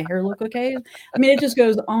today, is my hair look okay? I mean, it just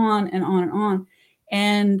goes on and on and on,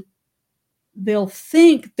 and they'll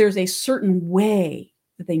think there's a certain way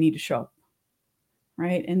that they need to show up,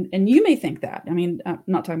 right? And you may think that. I mean, I'm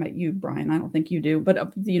not talking about you, Brian, I don't think you do,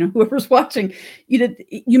 but whoever's watching,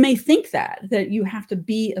 you may think that you have to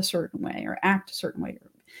be a certain way or act a certain way.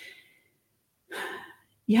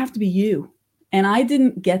 You have to be you. And I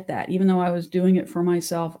didn't get that. Even though I was doing it for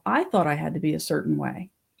myself, I thought I had to be a certain way.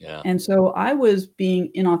 Yeah. And so I was being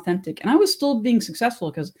inauthentic, and I was still being successful,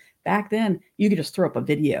 because back then you could just throw up a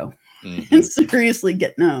video and seriously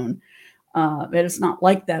get known. But it's not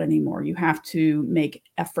like that anymore. You have to make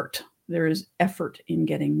effort. There is effort in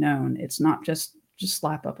getting known. It's not just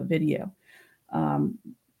slap up a video.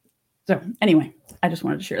 So anyway, I just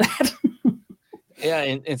wanted to share that. Yeah,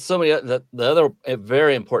 and so many the other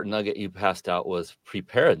very important nugget you passed out was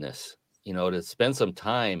preparedness. To spend some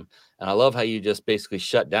time, and I love how you just basically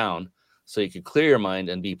shut down so you could clear your mind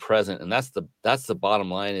and be present. And that's the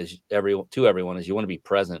bottom line is everyone is you want to be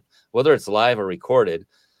present, whether it's live or recorded.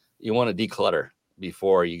 You want to declutter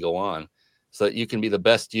before you go on, so that you can be the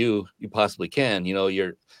best you possibly can.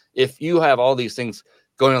 If you have all these things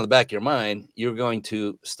going on the back of your mind, you're going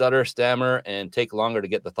to stutter, stammer, and take longer to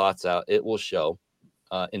get the thoughts out. It will show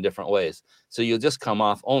in different ways. So you'll just come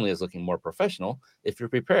off only as looking more professional if you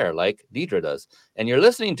prepare, like Deidre does. And you're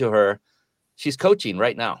listening to her. She's coaching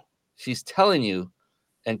right now. She's telling you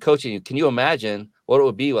and coaching you. Can you imagine what it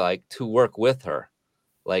would be like to work with her,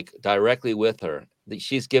 like directly with her?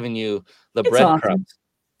 She's giving you the It's awesome. breadcrumbs.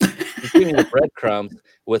 She's giving you the breadcrumbs.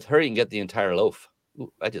 With her, you can get the entire loaf.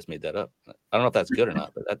 Ooh, I just made that up. I don't know if that's good or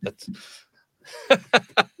not, but that's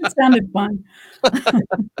It sounded fun.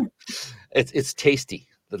 it's tasty.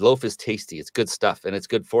 The loaf is tasty. It's good stuff, and it's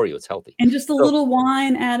good for you. It's healthy. And just a So, little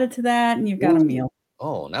wine added to that, and you've got a ooh, meal.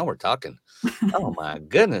 oh, now we're talking. Oh my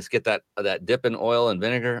goodness, get that dip in oil and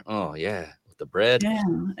vinegar. Oh yeah, with the bread. Yeah,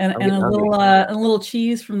 and I'm and getting hungry. a little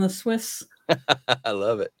cheese from the Swiss. I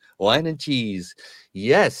love it. Wine and cheese.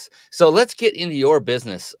 Yes. So let's get into your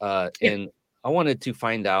business. Yeah. And I wanted to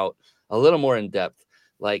find out a little more in depth.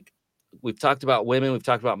 Like we've talked about women, we've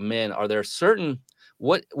talked about men. Are there certain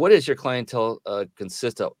what is your clientele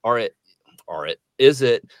consist of? Is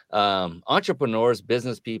it entrepreneurs,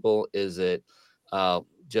 business people? Is it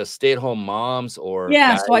just stay-at-home moms or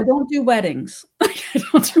Yeah, guys? so I don't do weddings. I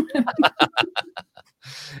don't do weddings.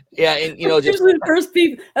 Yeah, and just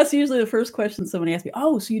That's usually the first question somebody asks me.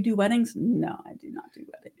 Oh, so you do weddings? No, I do not do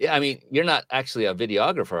weddings. yeah, I mean, you're not actually a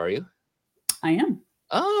videographer, are you? I am.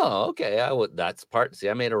 Oh, okay. I would that's part. See,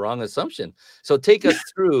 I made a wrong assumption. So take us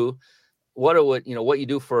through what it would, what you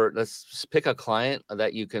do for, let's pick a client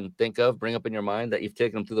that you can think of, bring up in your mind that you've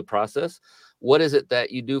taken them through the process. What is it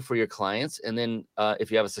that you do for your clients? And then if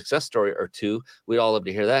you have a success story or two, we'd all love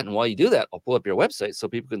to hear that. And while you do that, I'll pull up your website so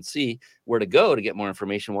people can see where to go to get more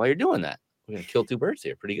information while you're doing that. We're going to kill two birds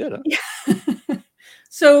here. Pretty good, huh? Yeah.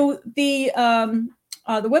 So the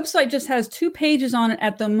website just has 2 pages on it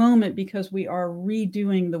at the moment because we are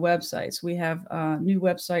redoing the websites. We have a new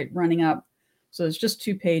website running up. So it's just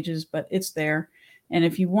 2 pages, but it's there. And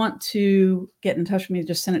if you want to get in touch with me,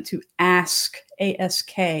 just send it to ask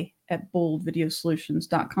at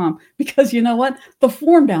boldvideosolutions.com because you know what? The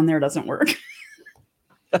form down there doesn't work.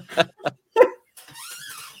 I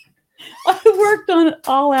worked on it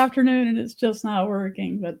all afternoon and it's just not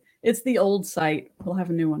working, but it's the old site. We'll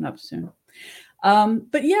have a new one up soon.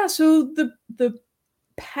 But yeah, so the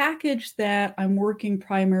package that I'm working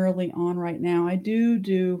primarily on right now, I do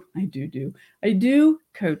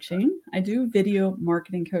coaching. I do video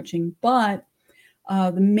marketing coaching, but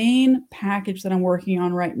the main package that I'm working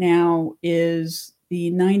on right now is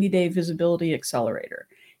the 90-day visibility accelerator.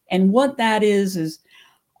 And what that is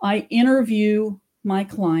I interview my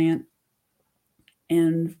client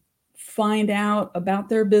and find out about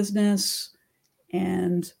their business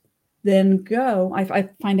and then I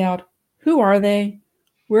find out who are they,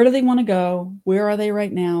 where do they want to go, where are they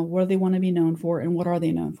right now, what do they want to be known for, and what are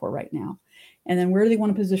they known for right now, and then where do they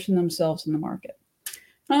want to position themselves in the market.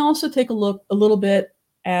 I also take a look a little bit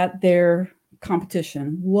at their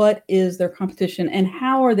competition. What is their competition and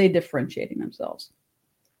how are they differentiating themselves?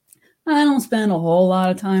 I don't spend a whole lot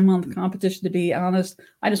of time on the competition, to be honest.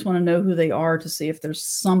 I just want to know who they are to see if there's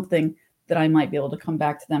something that I might be able to come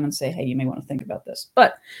back to them and say, hey, you may want to think about this.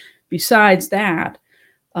 But besides that,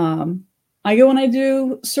 I go and I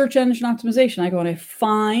do search engine optimization. I go and I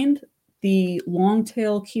find the long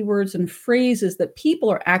tail keywords and phrases that people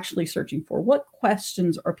are actually searching for. What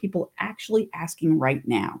questions are people actually asking right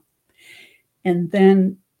now? And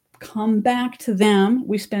then come back to them.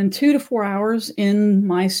 We spend 2 to 4 hours in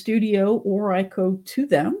my studio or I go to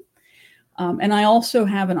them. And I also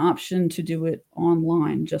have an option to do it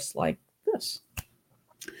online, just like this.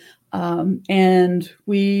 And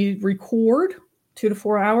we record 2 to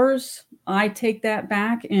 4 hours. I take that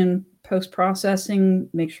back in post-processing,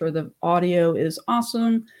 make sure the audio is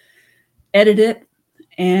awesome, edit it,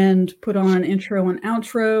 and put on an intro and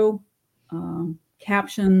outro,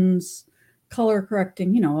 captions, color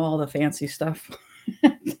correcting, all the fancy stuff.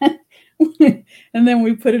 And then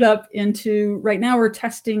we put it up into, right now we're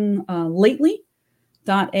testing lately.ai,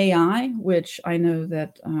 which I know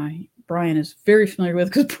that Brian is very familiar with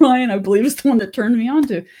because Brian, I believe, is the one that turned me on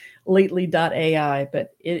to lately.ai,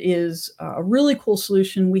 but it is a really cool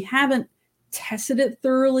solution. We haven't tested it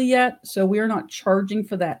thoroughly yet, so we are not charging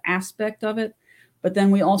for that aspect of it, but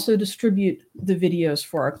then we also distribute the videos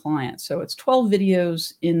for our clients. So it's 12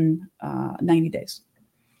 videos in 90 days.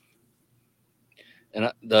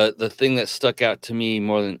 And the thing that stuck out to me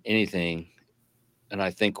more than anything, and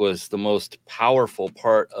I think was the most powerful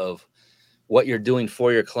part of what you're doing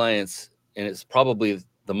for your clients, and it's probably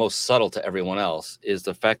the most subtle to everyone else, is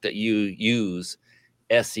the fact that you use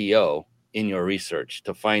SEO in your research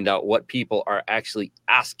to find out what people are actually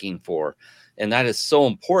asking for. And that is so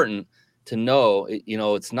important to know.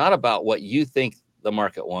 It's not about what you think the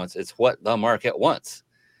market wants. It's what the market wants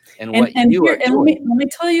and what you are doing. Let me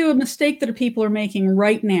tell you a mistake that people are making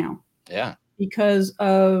right now. Yeah. Because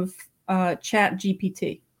of Chat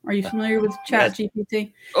GPT. Are you familiar with Chat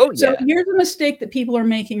GPT? Oh, yeah. So here's a mistake that people are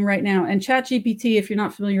making right now. And Chat GPT, if you're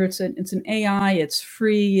not familiar, it's an AI. It's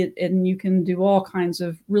free, and you can do all kinds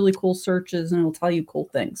of really cool searches, and it'll tell you cool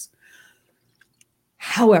things.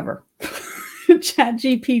 However, Chat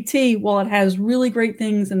GPT, while it has really great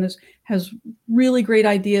things and has really great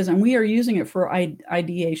ideas, and we are using it for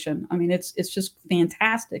ideation. I mean, it's just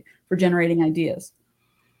fantastic for generating ideas.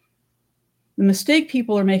 The mistake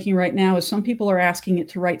people are making right now is some people are asking it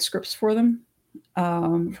to write scripts for them,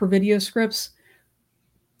 for video scripts.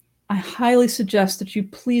 I highly suggest that you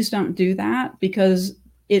please don't do that because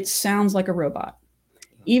it sounds like a robot.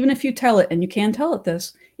 Even if you tell it, and you can tell it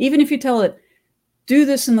this, even if you tell it, do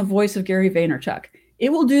this in the voice of Gary Vaynerchuk,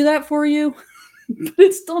 it will do that for you, but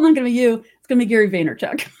it's still not going to be you. It's going to be Gary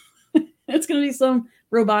Vaynerchuk. It's going to be some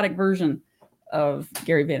robotic version of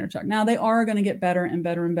Gary Vaynerchuk. Now, they are going to get better and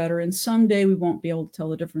better and better, and someday we won't be able to tell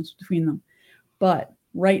the difference between them. But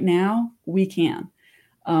right now, we can.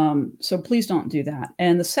 So please don't do that.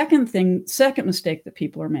 And the second mistake that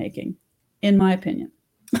people are making, in my opinion,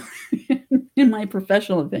 in my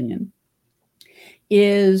professional opinion,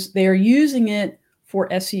 is they're using it for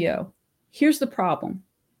SEO. Here's the problem.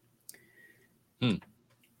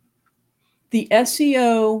 The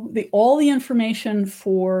SEO, all the information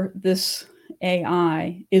for this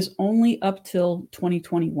AI is only up till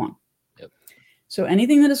 2021. Yep. So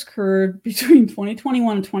anything that has occurred between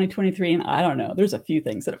 2021 and 2023, and I don't know, there's a few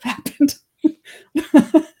things that have happened.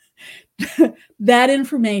 That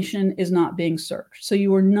information is not being searched. So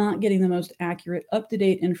you are not getting the most accurate,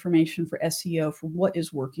 up-to-date information for SEO for what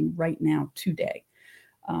is working right now today.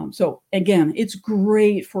 So again, it's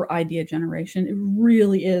great for idea generation. It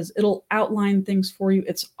really is. It'll outline things for you.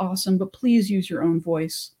 It's awesome, but please use your own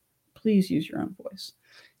voice. Please use your own voice.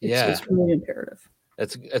 It's really imperative.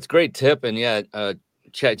 That's a great tip. And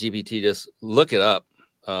Chat GPT, just look it up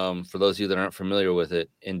for those of you that aren't familiar with it,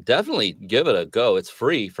 and definitely give it a go. It's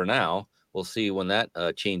free for now. We'll see when that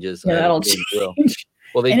changes. Yeah, that'll change.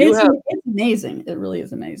 Well, it's amazing. It really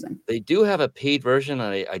is amazing. They do have a paid version.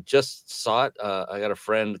 I just saw it. I got a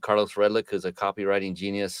friend, Carlos Redlick, who's a copywriting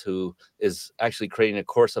genius, who is actually creating a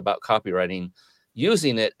course about copywriting,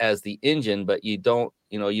 using it as the engine. But you don't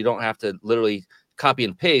have to literally copy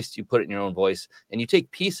and paste. You put it in your own voice, and you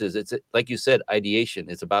take pieces. It's like you said, ideation.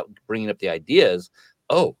 It's about bringing up the ideas.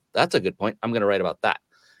 Oh, that's a good point. I'm going to write about that.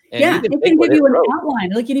 And it can give you an outline.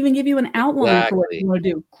 Like, it can even give you an outline for what you want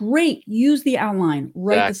to do. Great. Use the outline.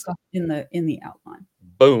 Write the stuff in the outline.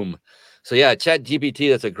 Boom. So Chat GPT,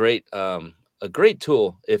 that's a great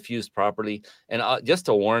tool if used properly. And just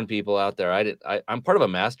to warn people out there, I'm part of a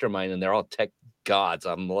mastermind, and they're all tech gods.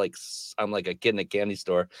 I'm like a kid in a candy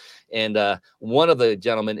store. And one of the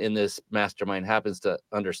gentlemen in this mastermind happens to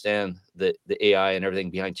understand the AI and everything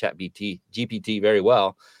behind Chat GPT very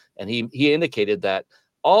well. And he indicated that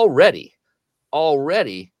already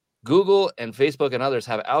Google and Facebook and others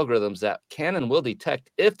have algorithms that can and will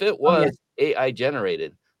detect if it was AI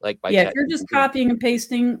generated, like by if you're just copying and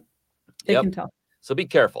pasting, they can tell. So be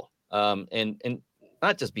careful, and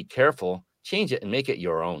not just be careful, change it and make it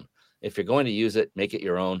your own. If you're going to use it, make it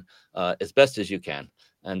your own as best as you can,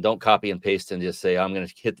 and don't copy and paste and just say, I'm going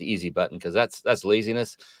to hit the easy button, because that's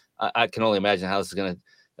laziness. I can only imagine how this is going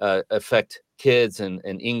to affect kids and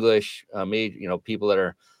English, people that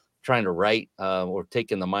are trying to write or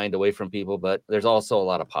taking the mind away from people. But there's also a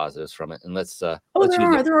lot of positives from it. And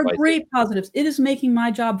there are great positives. It is making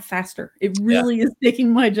my job faster. It really is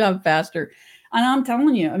making my job faster. And I'm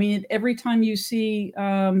telling you, I mean, every time you see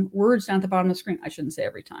words down at the bottom of the screen, I shouldn't say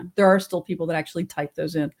every time. There are still people that actually type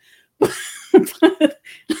those in.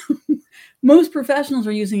 Most professionals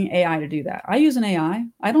are using AI to do that. I use an AI.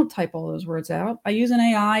 I don't type all those words out. I use an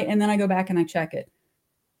AI, and then I go back and I check it.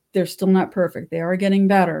 They're still not perfect. They are getting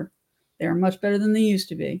better. They are much better than they used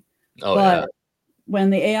to be. But when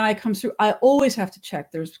the AI comes through, I always have to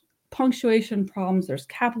check. There's punctuation problems. There's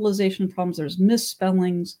capitalization problems. There's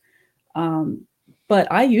misspellings.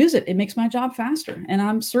 But I use it. It makes my job faster. And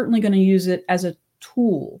I'm certainly going to use it as a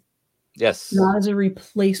tool. Yes. Not as a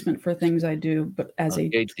replacement for things I do, but as a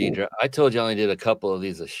tool. Deidre, I told you I only did a couple of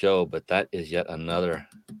these a show, but that is yet another.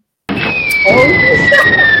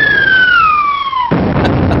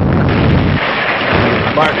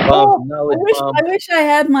 Smart bombs, knowledge bombs. I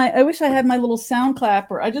wish I had my little sound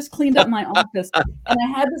clapper. I just cleaned up my office and I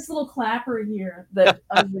had this little clapper here that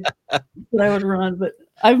I would run, but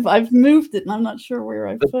I've moved it and I'm not sure where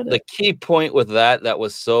I put The it. key point with that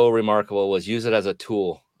was so remarkable was use it as a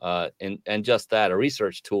tool. And just that, a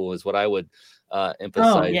research tool is what I would Oh,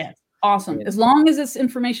 emphasize. yeah. Awesome. And As long as it's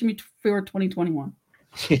information before 2021.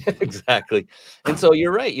 yeah, exactly. And so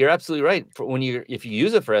you're right. You're absolutely right. If you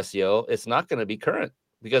use it for SEO, it's not going to be current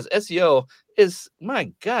because SEO is,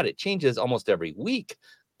 my God, it changes almost every week.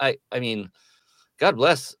 I mean, God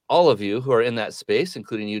bless all of you who are in that space,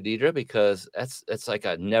 including you, Deidre, because it's like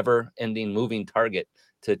a never-ending moving target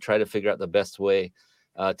to try to figure out the best way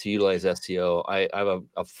to utilize SEO. I have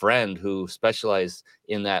a friend who specialized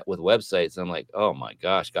in that with websites. And I'm like, oh my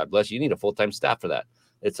gosh, God bless you. You need a full-time staff for that.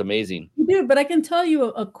 It's amazing. You do, but I can tell you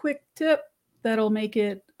a quick tip that'll make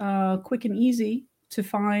it quick and easy to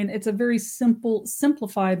find. It's a very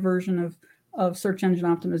simplified version of search engine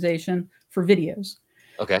optimization for videos.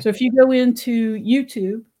 Okay. So if you go into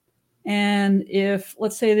YouTube and if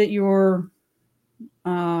let's say that you're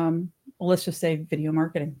well, let's just say video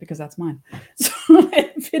marketing because that's mine. So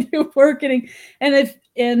video marketing,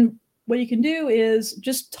 and what you can do is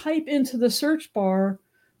just type into the search bar,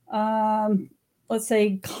 let's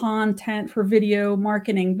say content for video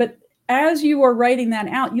marketing. But as you are writing that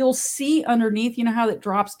out, you'll see underneath, you know how that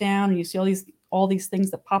drops down and you see all these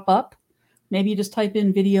things that pop up. Maybe you just type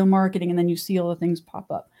in video marketing and then you see all the things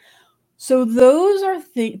pop up. So those are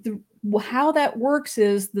how that works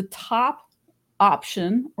is the top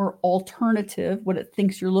option or alternative, what it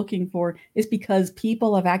thinks you're looking for, is because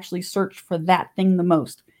people have actually searched for that thing the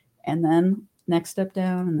most. And then next step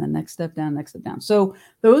down, and then next step down, next step down. So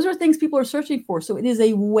those are things people are searching for. So it is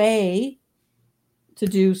a way to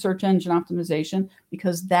do search engine optimization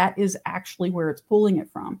because that is actually where it's pulling it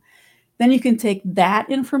from. Then you can take that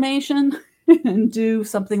information and do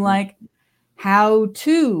something like how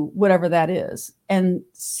to whatever that is and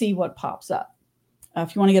see what pops up.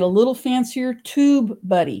 If you want to get a little fancier,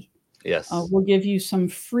 TubeBuddy. Yes. We'll give you some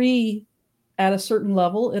free at a certain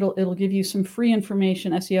level. It'll give you some free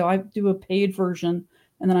information. SEO. I do a paid version,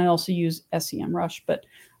 and then I also use SEMrush. But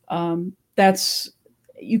that's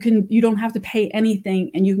you don't have to pay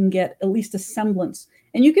anything, and you can get at least a semblance,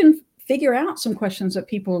 and you can figure out some questions that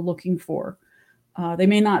people are looking for. They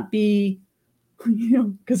may not be,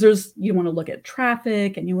 because you want to look at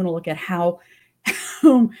traffic, and you want to look at how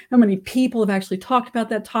many people have actually talked about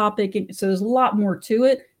that topic. And so there's a lot more to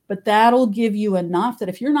it, but that'll give you enough that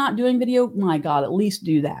if you're not doing video, my God, at least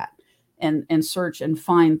do that and search and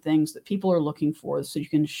find things that people are looking for so you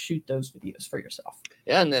can shoot those videos for yourself.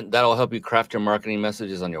 Yeah, and then that'll help you craft your marketing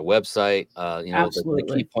messages on your website.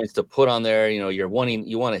 The key points to put on there. You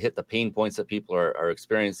want to hit the pain points that people are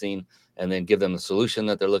experiencing, and then give them the solution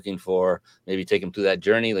that they're looking for. Maybe take them through that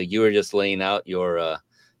journey, like you were just laying out your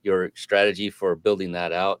strategy for building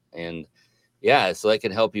that out. And yeah, so that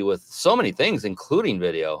can help you with so many things, including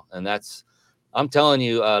video. And I'm telling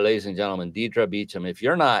you, ladies and gentlemen, Deidre Beacham, if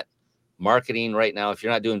you're not marketing right now, if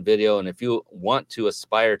you're not doing video, and if you want to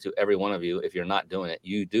aspire to, every one of you, if you're not doing it,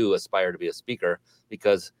 you do aspire to be a speaker,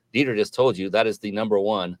 because Deidre just told you that is the number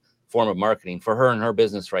one form of marketing for her and her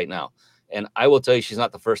business right now. And I will tell you, she's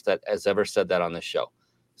not the first that has ever said that on this show.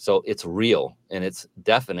 So it's real and it's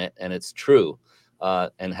definite and it's true.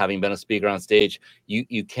 And having been a speaker on stage,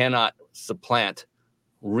 you cannot supplant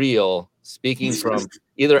real speaking from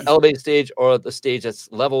either elevated stage or the stage that's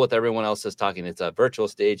level with everyone else is talking. It's a virtual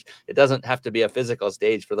stage. It doesn't have to be a physical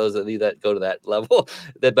stage for those of you that go to that level.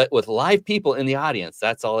 But with live people in the audience,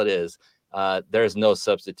 that's all it is. There's no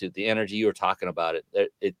substitute. The energy you were talking about,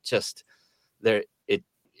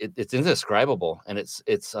 it's indescribable, and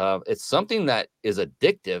it's something that is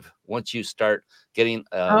addictive once you start getting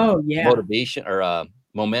motivation or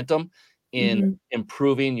momentum in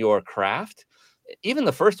improving your craft. Even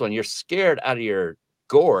the first one, you're scared out of your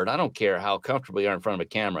gourd. I don't care how comfortable you are in front of a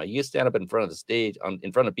camera. You stand up in front of the stage,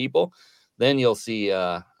 in front of people, then you'll see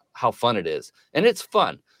how fun it is. And it's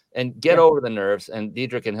fun. And get over the nerves. And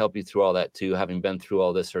Deidre can help you through all that too, having been through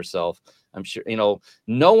all this herself. I'm sure,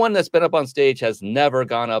 no one that's been up on stage has never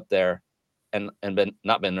gone up there and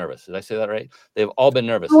not been nervous. Did I say that right? They've all been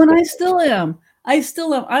nervous. Oh, and I still am.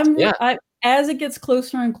 As it gets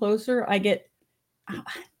closer and closer, I get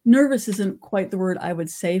nervous isn't quite the word I would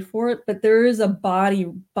say for it, but there is a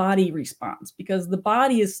body response because the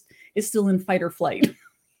body is still in fight or flight.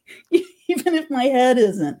 Even if my head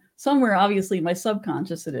isn't, somewhere obviously in my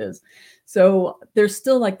subconscious it is. So there's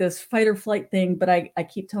still like this fight or flight thing, but I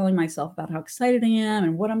keep telling myself about how excited I am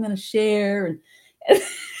and what I'm going to share,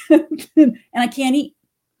 and I can't eat.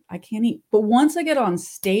 I can't eat. But once I get on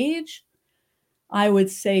stage, I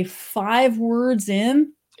would say 5 words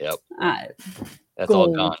in, Yep. uh, That's all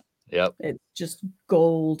gold. gone. Yep. It's just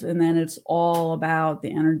gold. And then it's all about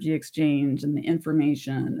the energy exchange and the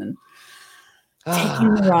information and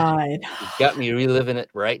taking the ride. You got me reliving it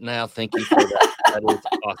right now. Thank you for that. That is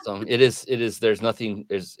awesome. It is. There's nothing.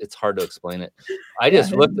 It's hard to explain it. I Yeah.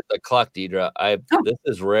 just looked at the clock, Deidre. Oh. This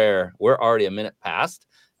is rare. We're already a minute past.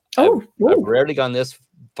 Oh, I've ooh. rarely gone this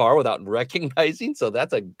far without recognizing. So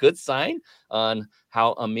that's a good sign on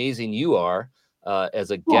how amazing you are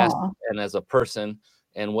as a guest Aw. and as a person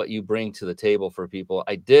and what you bring to the table for people.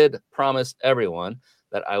 I did promise everyone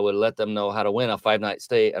that I would let them know how to win a 5-night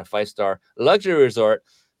stay at a 5-star luxury resort.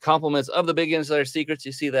 Compliments of the Big Insider Secrets.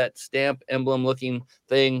 You see that stamp emblem looking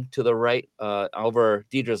thing to the right over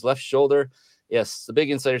Deidre's left shoulder. Yes, the Big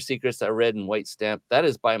Insider Secrets, that red and white stamp. That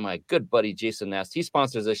is by my good buddy Jason Nast. He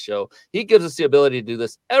sponsors this show. He gives us the ability to do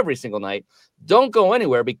this every single night. Don't go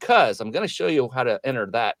anywhere because I'm going to show you how to enter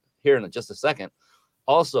that here in just a second.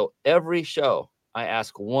 Also, every show I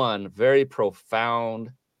ask one very profound,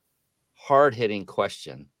 hard-hitting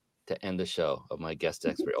question to end the show of my guest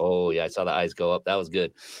expert. Oh yeah, I saw the eyes go up. That was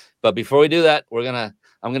good. But before we do that,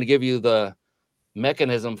 I'm gonna give you the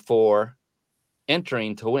mechanism for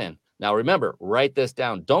entering to win. Now remember, write this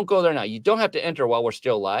down. Don't go there now. You don't have to enter while we're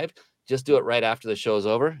still live. Just do it right after the show's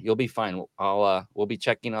over. You'll be fine. We'll be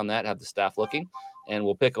checking on that, have the staff looking, and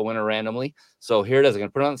we'll pick a winner randomly. So here it is. I'm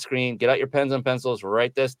gonna put it on the screen. Get out your pens and pencils,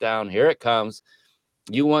 write this down. Here it comes.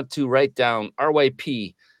 You want to write down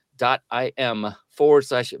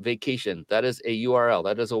ryp.im/vacation. That is a URL.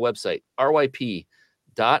 That is a website.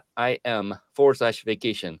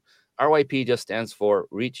 ryp.im/vacation. RYP just stands for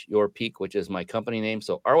Reach Your Peak, which is my company name.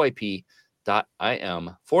 So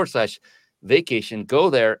ryp.im/vacation. Go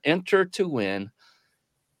there, enter to win,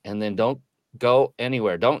 and then don't go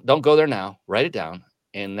anywhere. Don't go there now. Write it down.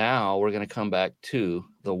 And now we're going to come back to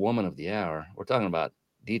the woman of the hour. We're talking about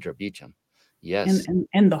Deidre Beacham. Yes.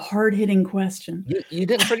 And the hard-hitting question. You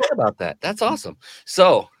didn't forget about that. That's awesome.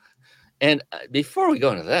 So, and before we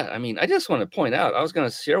go into that, I mean, I just want to point out, I was going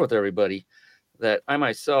to share with everybody that I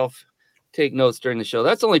myself take notes during the show.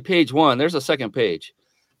 That's only page 1. There's a second page.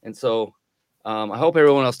 And so I hope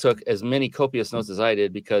everyone else took as many copious notes as I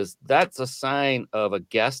did, because that's a sign of a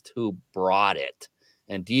guest who brought it.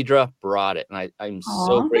 And Deidre brought it. And I'm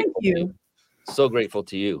so grateful. Thank you. So grateful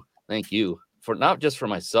to you. Thank you for not just for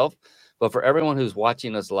myself, but for everyone who's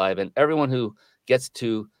watching us live and everyone who gets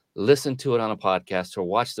to listen to it on a podcast or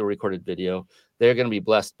watch the recorded video. They're going to be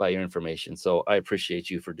blessed by your information. So I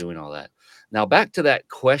appreciate you for doing all that. Now, back to that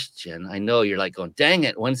question. I know you're like going, dang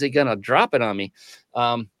it, when's he going to drop it on me?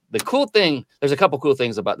 The cool thing, there's a couple cool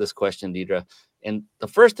things about this question, Deidre. And the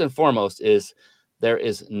first and foremost is there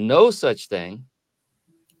is no such thing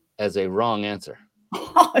as a wrong answer.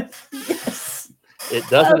 Oh, yes. It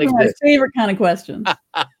doesn't exist. My favorite kind of question.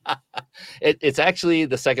 It's actually,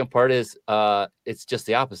 the second part is it's just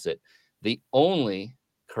the opposite. The only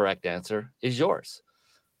correct answer is yours.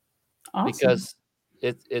 Awesome. Because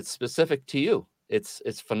it's specific to you.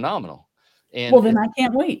 It's phenomenal. And well, then I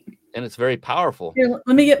can't wait. And it's very powerful. Here,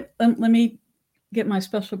 let me get my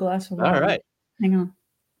special glass of water. All right. Hang on.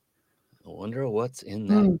 I wonder what's in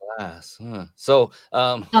that glass. Huh. So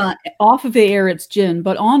off of the air it's gin,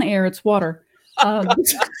 but on air it's water. I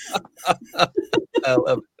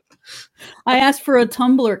love it. I asked for a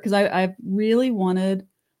tumbler because I really wanted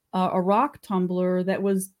a rock tumbler that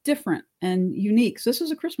was different and unique. So this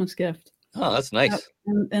was a Christmas gift. Oh, that's nice.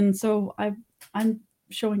 And so I'm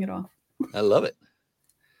showing it off. I love it.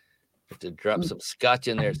 Have to drop some scotch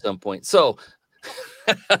in there at some point. So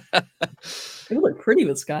it would look pretty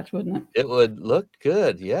with scotch, wouldn't it? It would look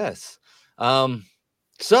good, yes.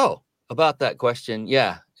 So about that question,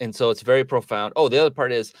 yeah. And so it's very profound. Oh, the other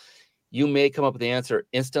part is you may come up with the answer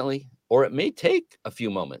instantly, or it may take a few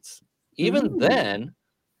moments. Even then,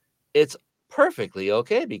 it's perfectly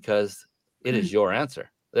okay because it is your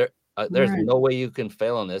answer. There's no way you can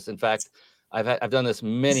fail on this. In fact, I've done this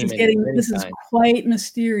many times. This is quite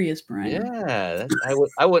mysterious, Brian. Yeah,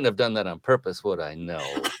 I wouldn't have done that on purpose, would I? No.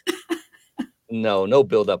 No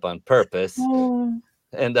build up on purpose.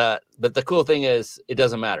 And but the cool thing is it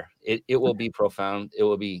doesn't matter. It will be profound. It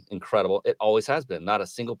will be incredible. It always has been. Not a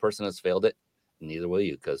single person has failed it. Neither will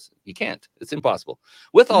you, because you can't. It's impossible.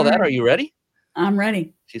 With all that, are you ready? I'm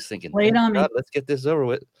ready. She's thinking, lay it on me. Let's get this over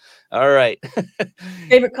with. All right.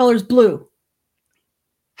 Favorite color is blue.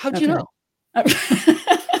 How'd you know?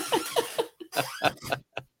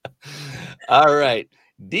 All right.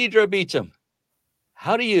 Deidre Beacham,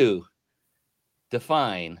 how do you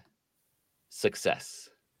define success?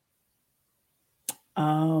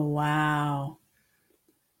 Oh, wow.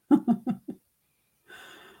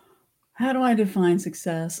 How do I define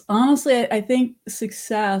success? Honestly, I think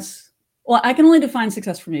success, well, I can only define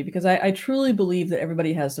success for me because I truly believe that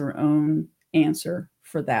everybody has their own answer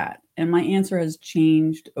for that. And my answer has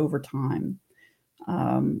changed over time.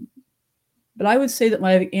 But I would say that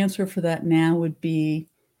my answer for that now would be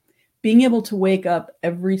being able to wake up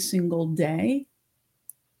every single day,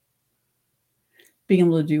 being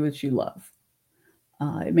able to do what you love.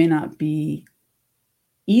 It may not be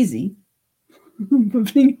easy,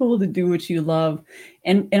 but being able to do what you love.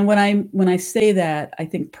 And when I say that, I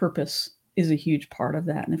think purpose is a huge part of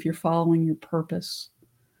that. And if you're following your purpose,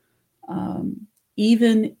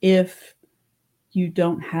 even if you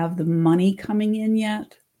don't have the money coming in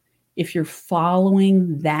yet, if you're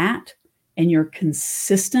following that and you're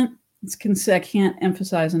consistent, I can't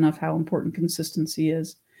emphasize enough how important consistency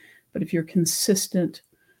is. But if you're consistent,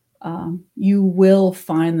 you will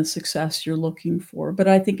find the success you're looking for. But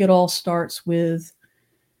I think it all starts with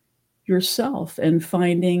yourself and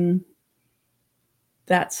finding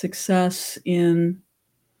that success in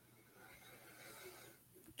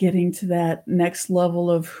getting to that next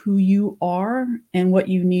level of who you are and what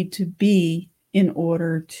you need to be in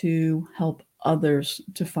order to help others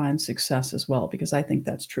to find success as well, because I think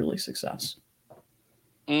that's truly success.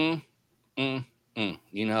 You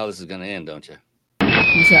know how this is going to end, don't you?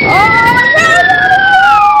 You say, oh,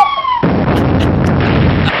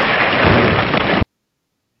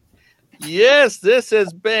 Yes, this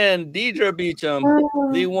has been Deidre Beacham,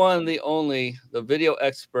 the no! one, the only, the video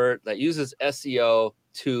expert that uses SEO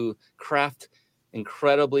to craft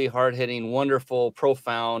incredibly hard-hitting, wonderful,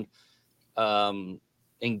 profound,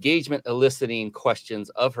 engagement eliciting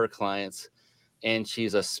questions of her clients. And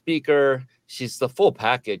she's a speaker. She's the full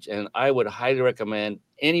package. And I would highly recommend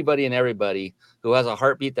anybody and everybody who has a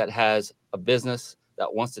heartbeat that has a business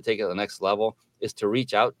that wants to take it to the next level is to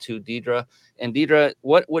reach out to Deidre. And Deidre,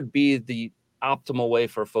 what would be the optimal way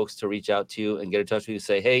for folks to reach out to you and get in touch with you and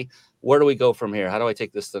say, hey, where do we go from here? How do I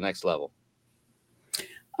take this to the next level?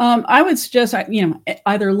 I would suggest,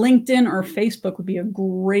 either LinkedIn or Facebook would be a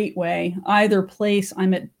great way. Either place,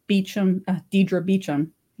 I'm at Beacham, Deidre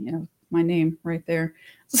Beacham, my name right there.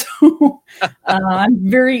 So I'm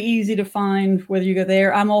very easy to find whether you go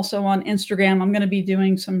there. I'm also on Instagram. I'm going to be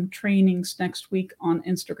doing some trainings next week on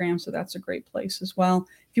Instagram. So that's a great place as well.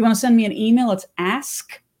 If you want to send me an email, it's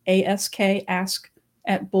ask at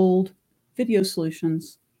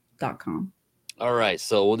boldvideosolutions.com. All right.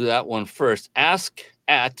 So we'll do that one first. Ask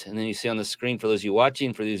at, and then you see on the screen for those of you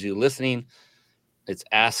watching, for those of you listening, it's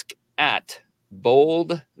ask at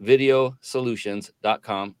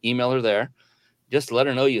boldvideosolutions.com. Email her there. Just let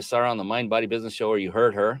her know you saw her on the Mind Body Business Show or you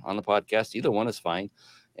heard her on the podcast. Either one is fine.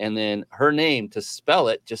 And then her name to spell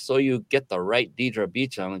it, just so you get the right Deidre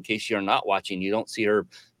Beacham in case you're not watching. You don't see her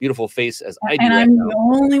beautiful face as I do. And I'm the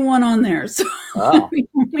only one on there. So but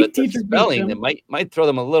the spelling, it might throw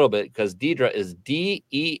them a little bit because Deidre is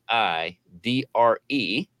Deidre.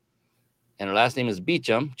 And her last name is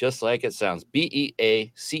Beacham, just like it sounds,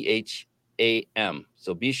 Beacham.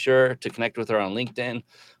 So be sure to connect with her on LinkedIn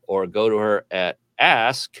or go to her at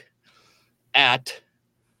ask at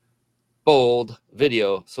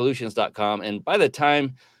boldvideosolutions.com. And by the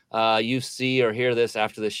time you see or hear this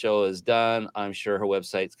after the show is done, I'm sure her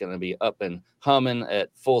website's going to be up and humming at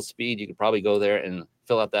full speed. You could probably go there and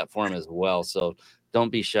fill out that form as well. So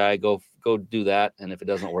don't be shy. Go do that. And if it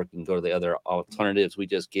doesn't work, you can go to the other alternatives we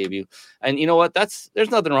just gave you. And you know what?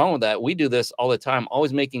 There's nothing wrong with that. We do this all the time,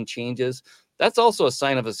 always making changes. That's also a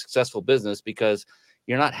sign of a successful business because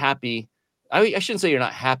you're not happy. I shouldn't say you're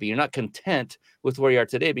not happy. You're not content with where you are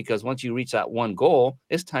today, because once you reach that one goal,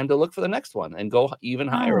 it's time to look for the next one and go even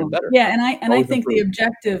higher and better. Yeah. And I think the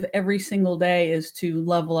objective every single day is to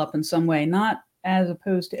level up in some way, not as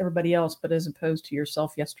opposed to everybody else, but as opposed to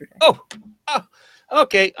yourself yesterday. Oh,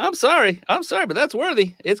 okay. I'm sorry, but that's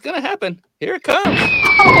worthy. It's going to happen. Here it comes.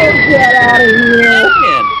 Oh, get out of here.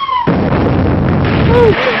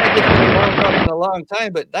 In a long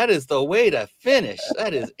time, but that is the way to finish.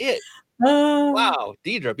 That is it. Wow,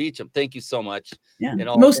 Deidre Beacham, thank you so much. Yeah,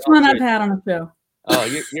 most fun I've had on a show.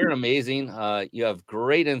 Oh, you're amazing. You have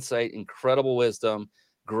great insight, incredible wisdom,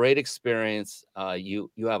 great experience.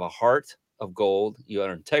 You have a heart of gold. You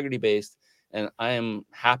are integrity based, and I am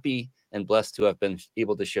happy and blessed to have been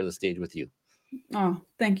able to share the stage with you. Oh,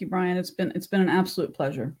 thank you, Brian. It's been an absolute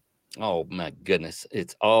pleasure. Oh my goodness.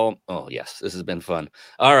 Oh yes, this has been fun.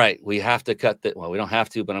 All right. We have to cut that. Well, we don't have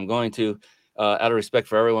to, but I'm going to. out of respect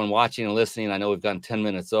for everyone watching and listening, I know we've gone 10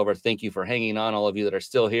 minutes over. Thank you for hanging on, all of you that are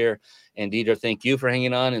still here. And Deidre, thank you for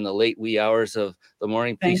hanging on in the late wee hours of the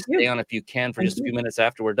morning. Please Thank stay you. on if you can for Thank just a you. few minutes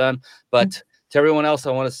after we're done. But to everyone else,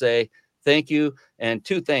 I want to say thank you. And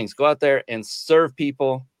two things: go out there and serve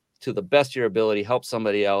people to the best of your ability, help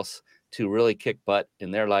somebody else to really kick butt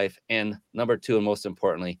in their life. And number two, and most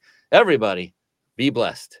importantly, everybody be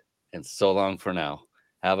blessed. And so long for now.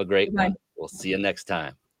 Have a great Bye. one. We'll see you next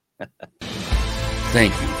time.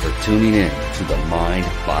 Thank you for tuning in to the Mind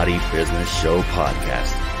Body Business Show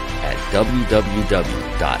podcast at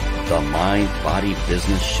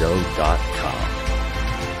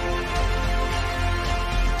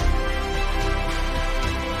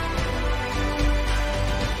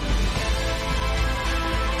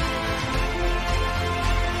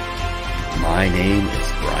My name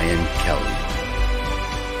is Brian Kelly.